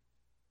Mirror?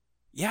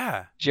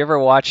 yeah, Did you ever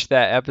watch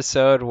that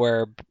episode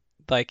where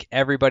like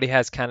everybody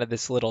has kind of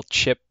this little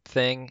chip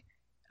thing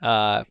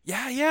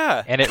yeah,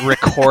 yeah, and it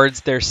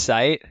records their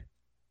sight?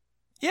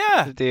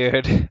 yeah,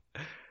 Dude,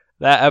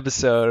 that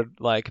episode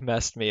like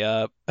messed me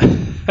up.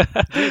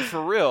 dude,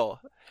 for real.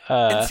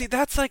 And uh see,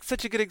 that's like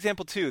such a good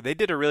example too. They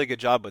did a really good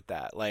job with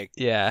that. Like,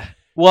 yeah.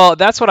 Well,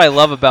 that's what I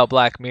love about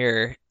Black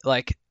Mirror.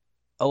 Like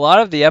a lot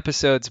of the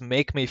episodes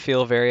make me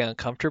feel very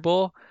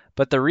uncomfortable,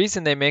 but the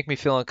reason they make me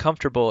feel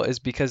uncomfortable is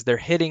because they're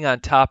hitting on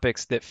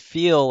topics that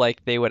feel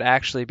like they would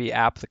actually be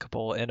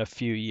applicable in a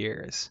few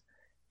years,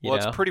 you well,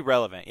 it's know? pretty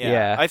relevant. Yeah,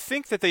 Yeah. I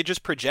think that they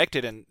just project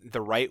it in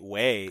the right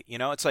way.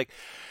 It's like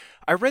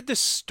I read this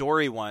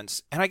story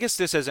once, and I guess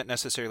this isn't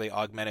necessarily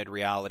augmented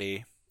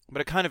reality,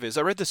 but it kind of is.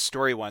 I read this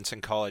story once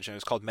in college, and it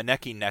was called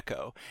Maneki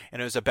Neko,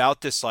 and it was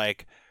about this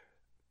like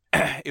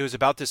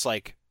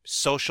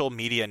social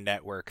media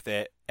network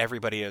that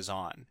everybody is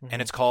on,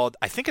 and Hmm.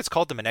 I think it's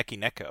called the Maneki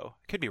Neko. I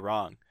could be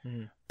wrong,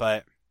 Hmm.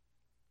 but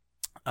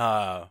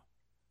uh,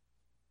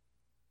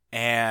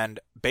 and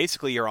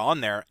basically you're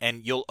on there,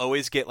 and you'll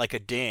always get like a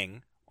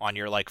ding on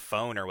your like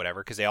phone or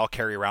whatever because they all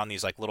carry around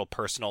these like little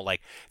personal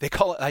like they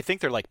call it I think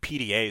they're like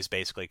PDAs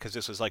basically because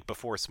this was like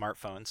before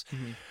smartphones,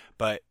 Hmm.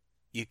 but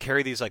you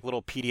carry these like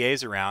little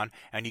PDAs around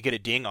and you get a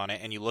ding on it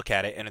and you look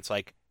at it and it's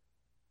like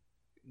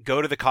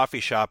go to the coffee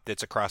shop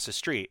that's across the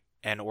street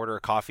and order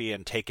a coffee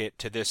and take it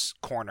to this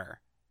corner,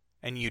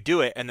 and you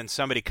do it, and then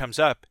somebody comes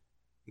up,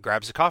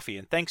 grabs a coffee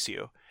and thanks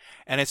you,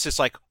 and it's this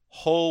like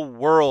whole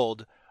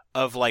world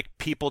of like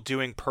people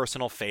doing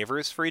personal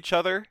favors for each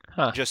other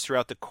Huh. just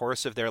throughout the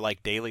course of their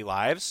like daily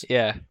lives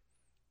Yeah.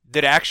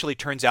 that actually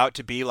turns out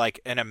to be like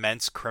an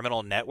immense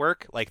criminal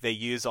network. Like they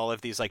use all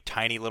of these like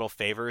tiny little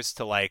favors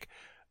to like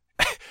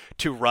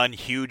to run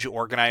huge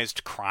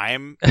organized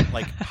crime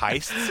like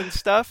heists and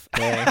stuff.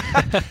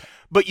 Dang.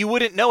 But you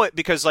wouldn't know it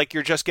because like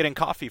you're just getting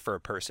coffee for a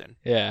person,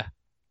 Yeah.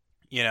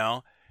 you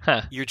know?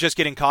 Huh. You're just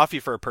getting coffee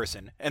for a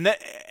person.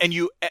 And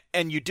you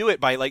do it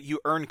by like you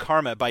earn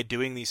karma by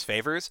doing these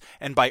favors,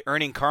 and by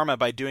earning karma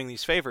by doing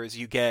these favors,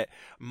 you get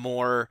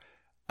more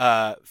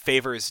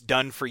favors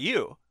done for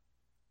you.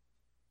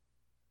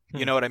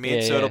 You know what I mean?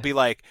 Yeah, So yeah. it'll be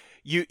like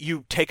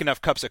you take enough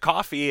cups of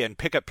coffee and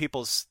pick up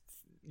people's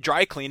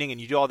dry cleaning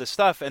and you do all this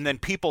stuff, and then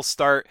people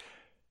start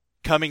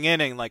coming in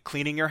and like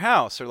cleaning your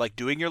house or like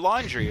doing your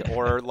laundry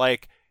or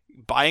like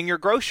buying your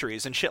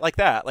groceries and shit like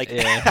that. Like,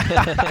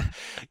 Yeah.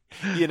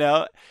 you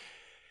know,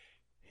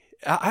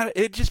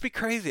 it'd just be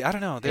crazy. I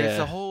don't know. There's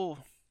Yeah. a whole.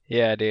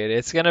 Yeah, dude.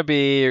 It's gonna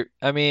be,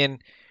 I mean,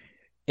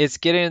 it's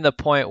getting to the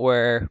point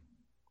where,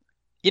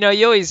 you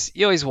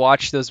always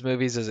watch those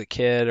movies as a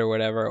kid or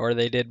whatever, or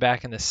they did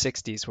back in the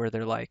 60s where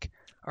they're like,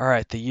 all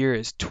right, the year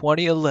is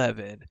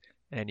 2011,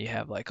 and you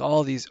have like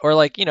all these, or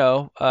like,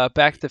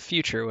 Back to the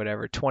Future or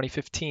whatever,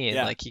 2015,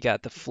 Yeah. like you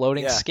got the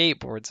floating Yeah.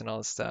 skateboards and all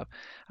this stuff.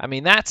 I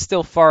mean, that's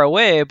still far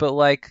away, but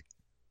like,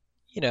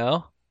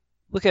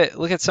 look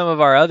at some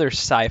of our other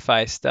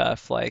sci-fi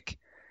stuff, like,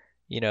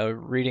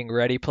 reading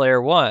Ready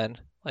Player One,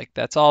 like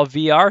that's all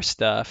VR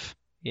stuff,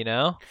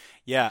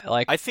 Yeah.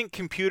 like, I think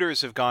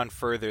computers have gone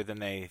further than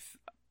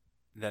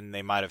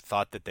they might have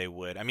thought that they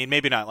would. I mean,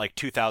 maybe not like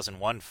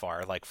 2001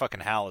 far. Like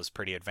fucking HAL is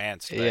pretty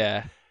advanced. But,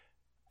 yeah,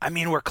 I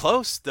mean, we're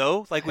close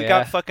though. Like we Yeah.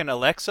 got fucking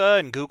Alexa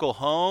and Google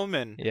Home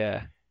and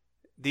yeah,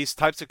 these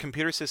types of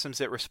computer systems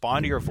that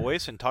respond to your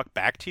voice and talk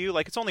back to you.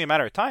 Like it's only a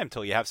matter of time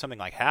till you have something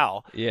like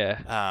HAL.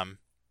 yeah,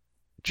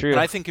 true. And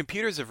I think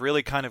computers have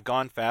really kind of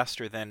gone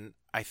faster than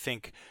I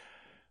think,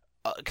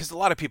 because a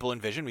lot of people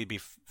envision we'd be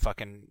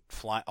fucking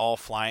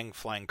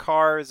flying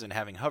cars and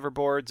having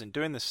hoverboards and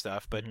doing this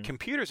stuff. But Mhm.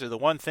 computers are the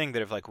one thing that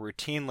have like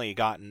routinely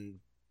gotten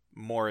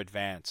more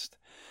advanced.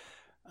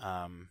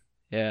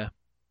 Yeah,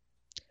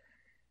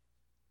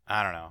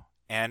 I don't know,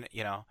 and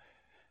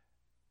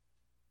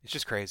it's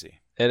just crazy.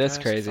 it is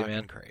Just crazy, fucking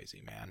man.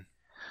 Crazy, man.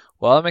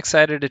 Well, I'm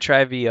excited to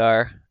try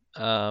VR.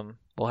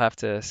 We'll have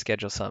to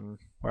schedule something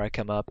where I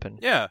come up and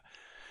Yeah,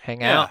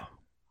 hang yeah. out.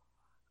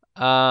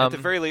 At the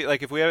very least,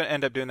 like if we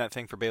end up doing that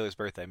thing for Bailey's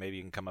birthday, maybe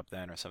you can come up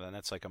then or something.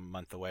 That's like a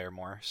month away or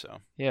more. So,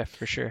 Yeah,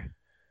 for sure.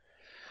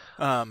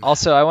 um,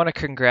 Also, I want to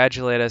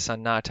congratulate us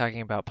on not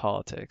talking about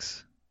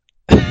politics.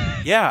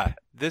 yeah,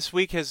 this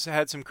week has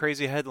had some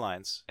crazy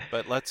headlines,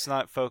 but let's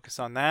not focus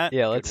on that.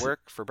 Yeah, Good let's-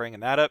 work for bringing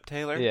that up,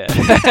 Taylor. Yeah,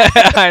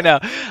 I know.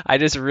 I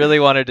just really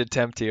wanted to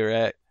tempt you,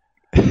 right?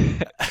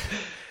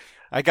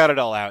 I got it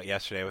all out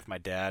yesterday with my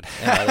dad.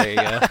 Yeah, there you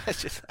go.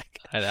 It's just like,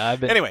 I know. I've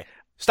been. anyway,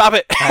 stop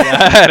it.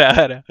 I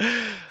know.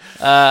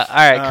 All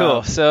right, cool.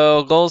 Um,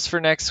 So goals for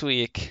next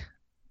week.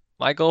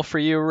 My goal for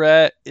you,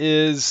 Rhett,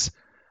 is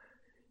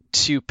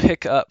to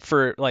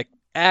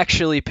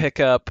actually pick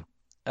up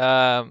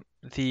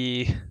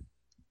the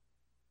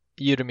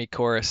Udemy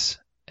course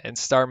and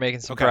start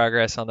making some Okay.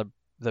 progress on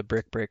the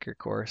Brick Breaker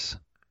course,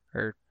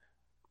 or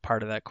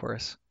part of that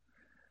course.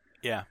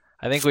 Yeah.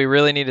 I think we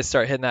really need to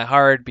start hitting that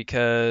hard,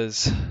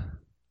 because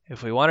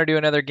if we want to do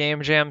another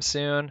game jam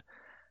soon,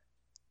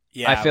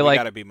 Yeah, I feel we like-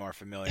 got to be more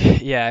familiar.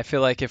 yeah, I feel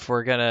like if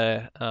we're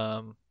gonna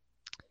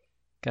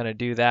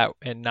do that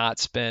and not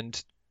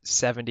spend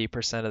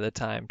 70% of the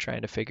time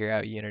trying to figure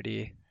out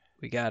Unity,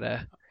 we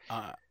gotta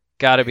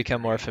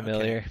become more agree. Okay.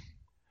 familiar.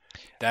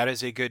 That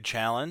is a good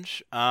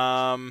challenge.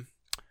 Let's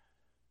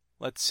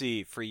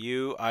see. For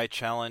you, I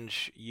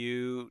challenge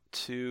you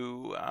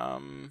to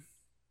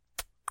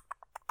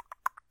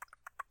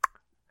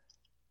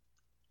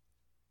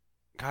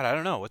God, I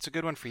don't know. What's a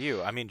good one for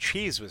you? I mean,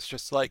 cheese was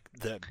just like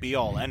the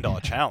be-all, end-all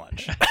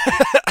challenge.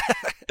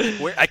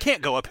 I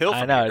can't go uphill I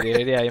from know, here.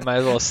 dude. Yeah, you might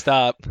as well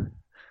stop.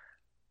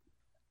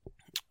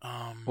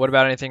 Um, What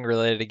about anything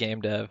related to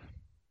game dev?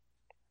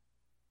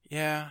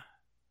 Yeah.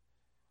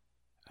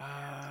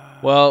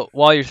 Well,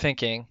 while you're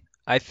thinking,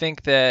 I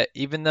think that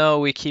even though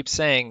we keep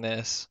saying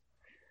this,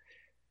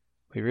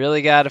 we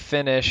really got to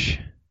finish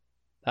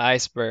the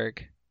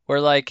iceberg. We're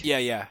like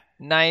yeah.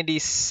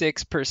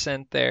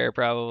 96% there,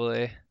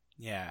 probably.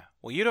 Yeah.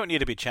 Well, you don't need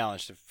to be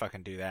challenged to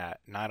fucking do that,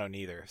 and I don't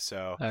either.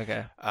 So,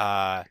 Okay.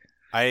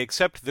 I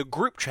accept the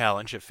group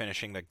challenge of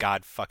finishing the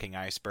god fucking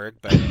iceberg,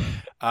 but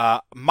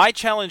my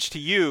challenge to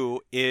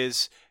you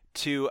is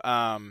to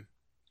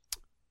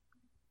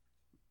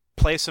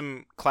play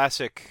some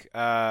classic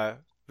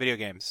video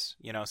games.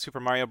 Super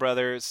Mario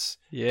Brothers.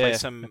 Yeah. Play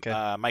some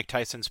Okay. Mike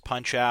Tyson's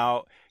Punch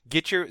Out.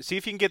 See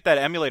if you can get that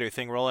emulator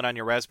thing rolling on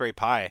your Raspberry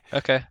Pi.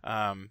 Okay.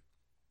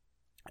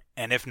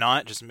 And if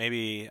not, just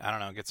maybe, I don't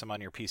know, get some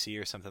on your PC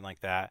or something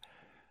like that.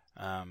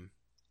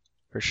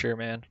 For sure,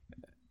 man.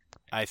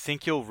 I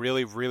think you'll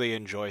really, really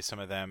enjoy some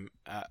of them.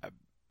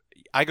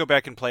 I go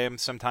back and play them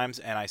sometimes,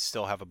 and I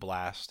still have a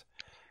blast.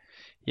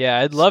 Yeah,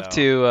 I'd love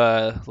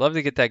So-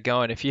 to get that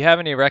going. If you have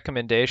any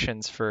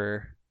recommendations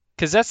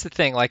because that's the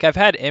thing. Like, I've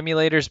had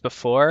emulators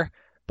before,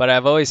 but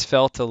I've always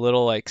felt a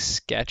little like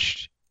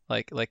sketched,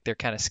 like they're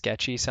kind of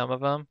sketchy, some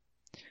of them.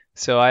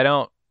 So I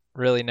don't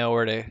really know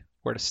where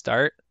to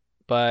start.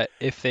 But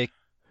if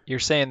you're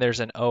saying there's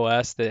an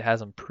OS that has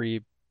them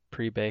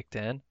pre-baked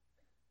in.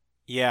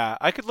 Yeah,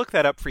 I could look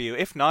that up for you.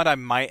 If not, I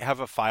might have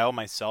a file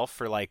myself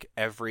for like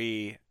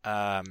every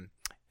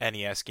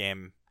NES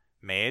game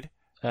made.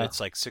 Oh, It's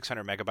like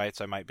 600 megabytes.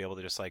 I might be able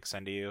to just like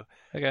send to you.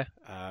 okay.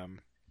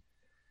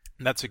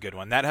 That's a good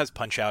one. That has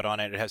Punch Out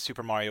on it. It has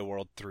Super Mario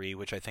World 3,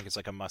 which I think is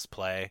like a must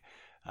play.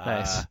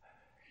 Nice.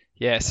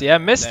 Yeah, see, I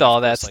And missed then, of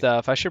all that course, like,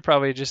 stuff. I should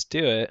probably just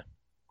do it.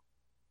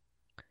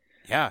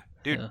 yeah,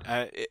 dude,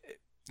 Yeah.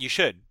 you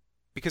should,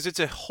 because it's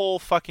a whole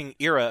fucking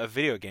era of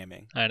video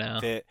gaming. I know.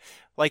 That,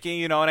 like,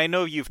 you know, and I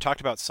know you've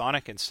talked about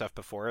Sonic and stuff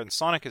before, and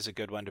Sonic is a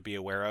good one to be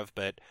aware of,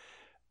 but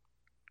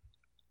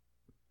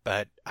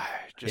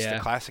just the Yeah.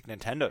 classic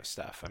Nintendo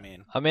stuff. I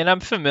mean, I mean, I'm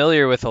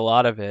familiar with a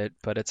lot of it,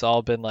 but it's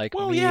all been like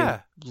well, me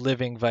yeah,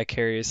 living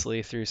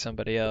vicariously through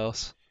somebody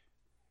else.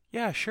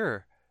 yeah,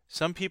 sure.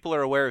 Some people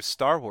are aware of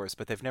Star Wars,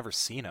 but they've never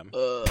seen them.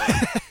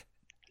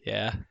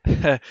 Yeah.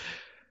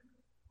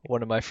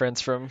 One of my friends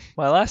from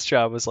my last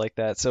job was like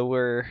that, so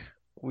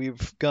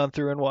we've gone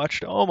through and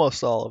watched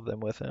almost all of them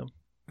with him.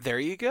 There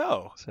you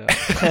go. So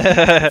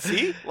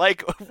See,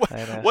 like,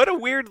 I know. what a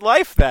weird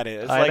life that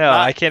is. I Like, know.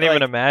 not, I can't even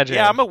like, imagine.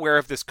 Yeah, I'm aware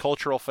of this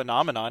cultural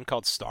phenomenon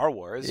called Star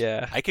Wars.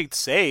 Yeah. I could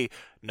say,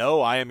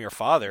 no, I am your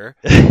father,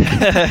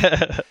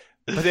 Right.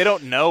 but they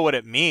don't know what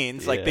it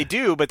means. Like, Yeah. they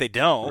do, but they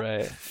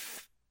don't.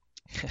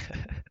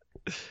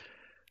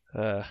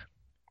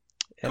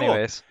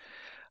 Anyways.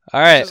 All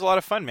This right. is a lot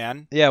of fun,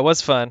 man. Yeah, it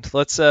was fun.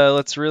 Let's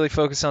really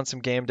focus on some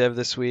game dev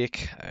this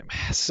week. I'm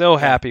so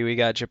happy we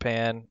got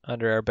Japan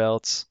under our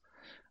belts.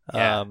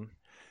 Yeah.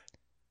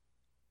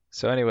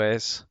 So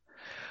anyways.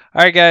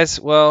 All right, guys.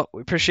 Well,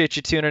 we appreciate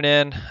you tuning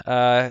in.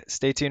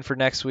 Stay tuned for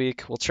next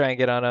week. We'll try and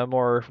get on a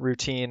more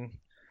routine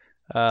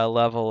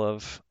level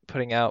of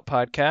putting out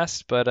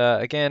podcasts. But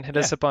again, hit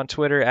us up on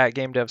Twitter at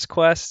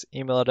GameDevsQuest.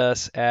 Email at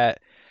us at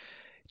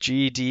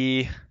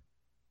GDQ.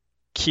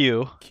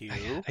 Q.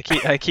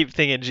 I keep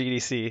thinking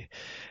GDC.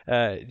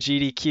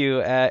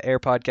 GDQ at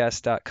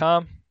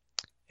airpodcast.com.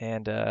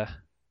 And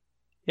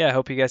yeah, I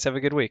hope you guys have a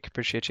good week.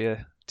 Appreciate you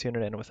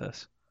tuning in with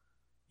us.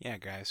 Yeah,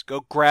 guys,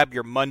 go grab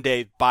your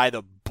Monday by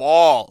the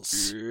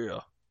balls. Yeah.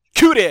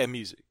 Cue that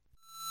music.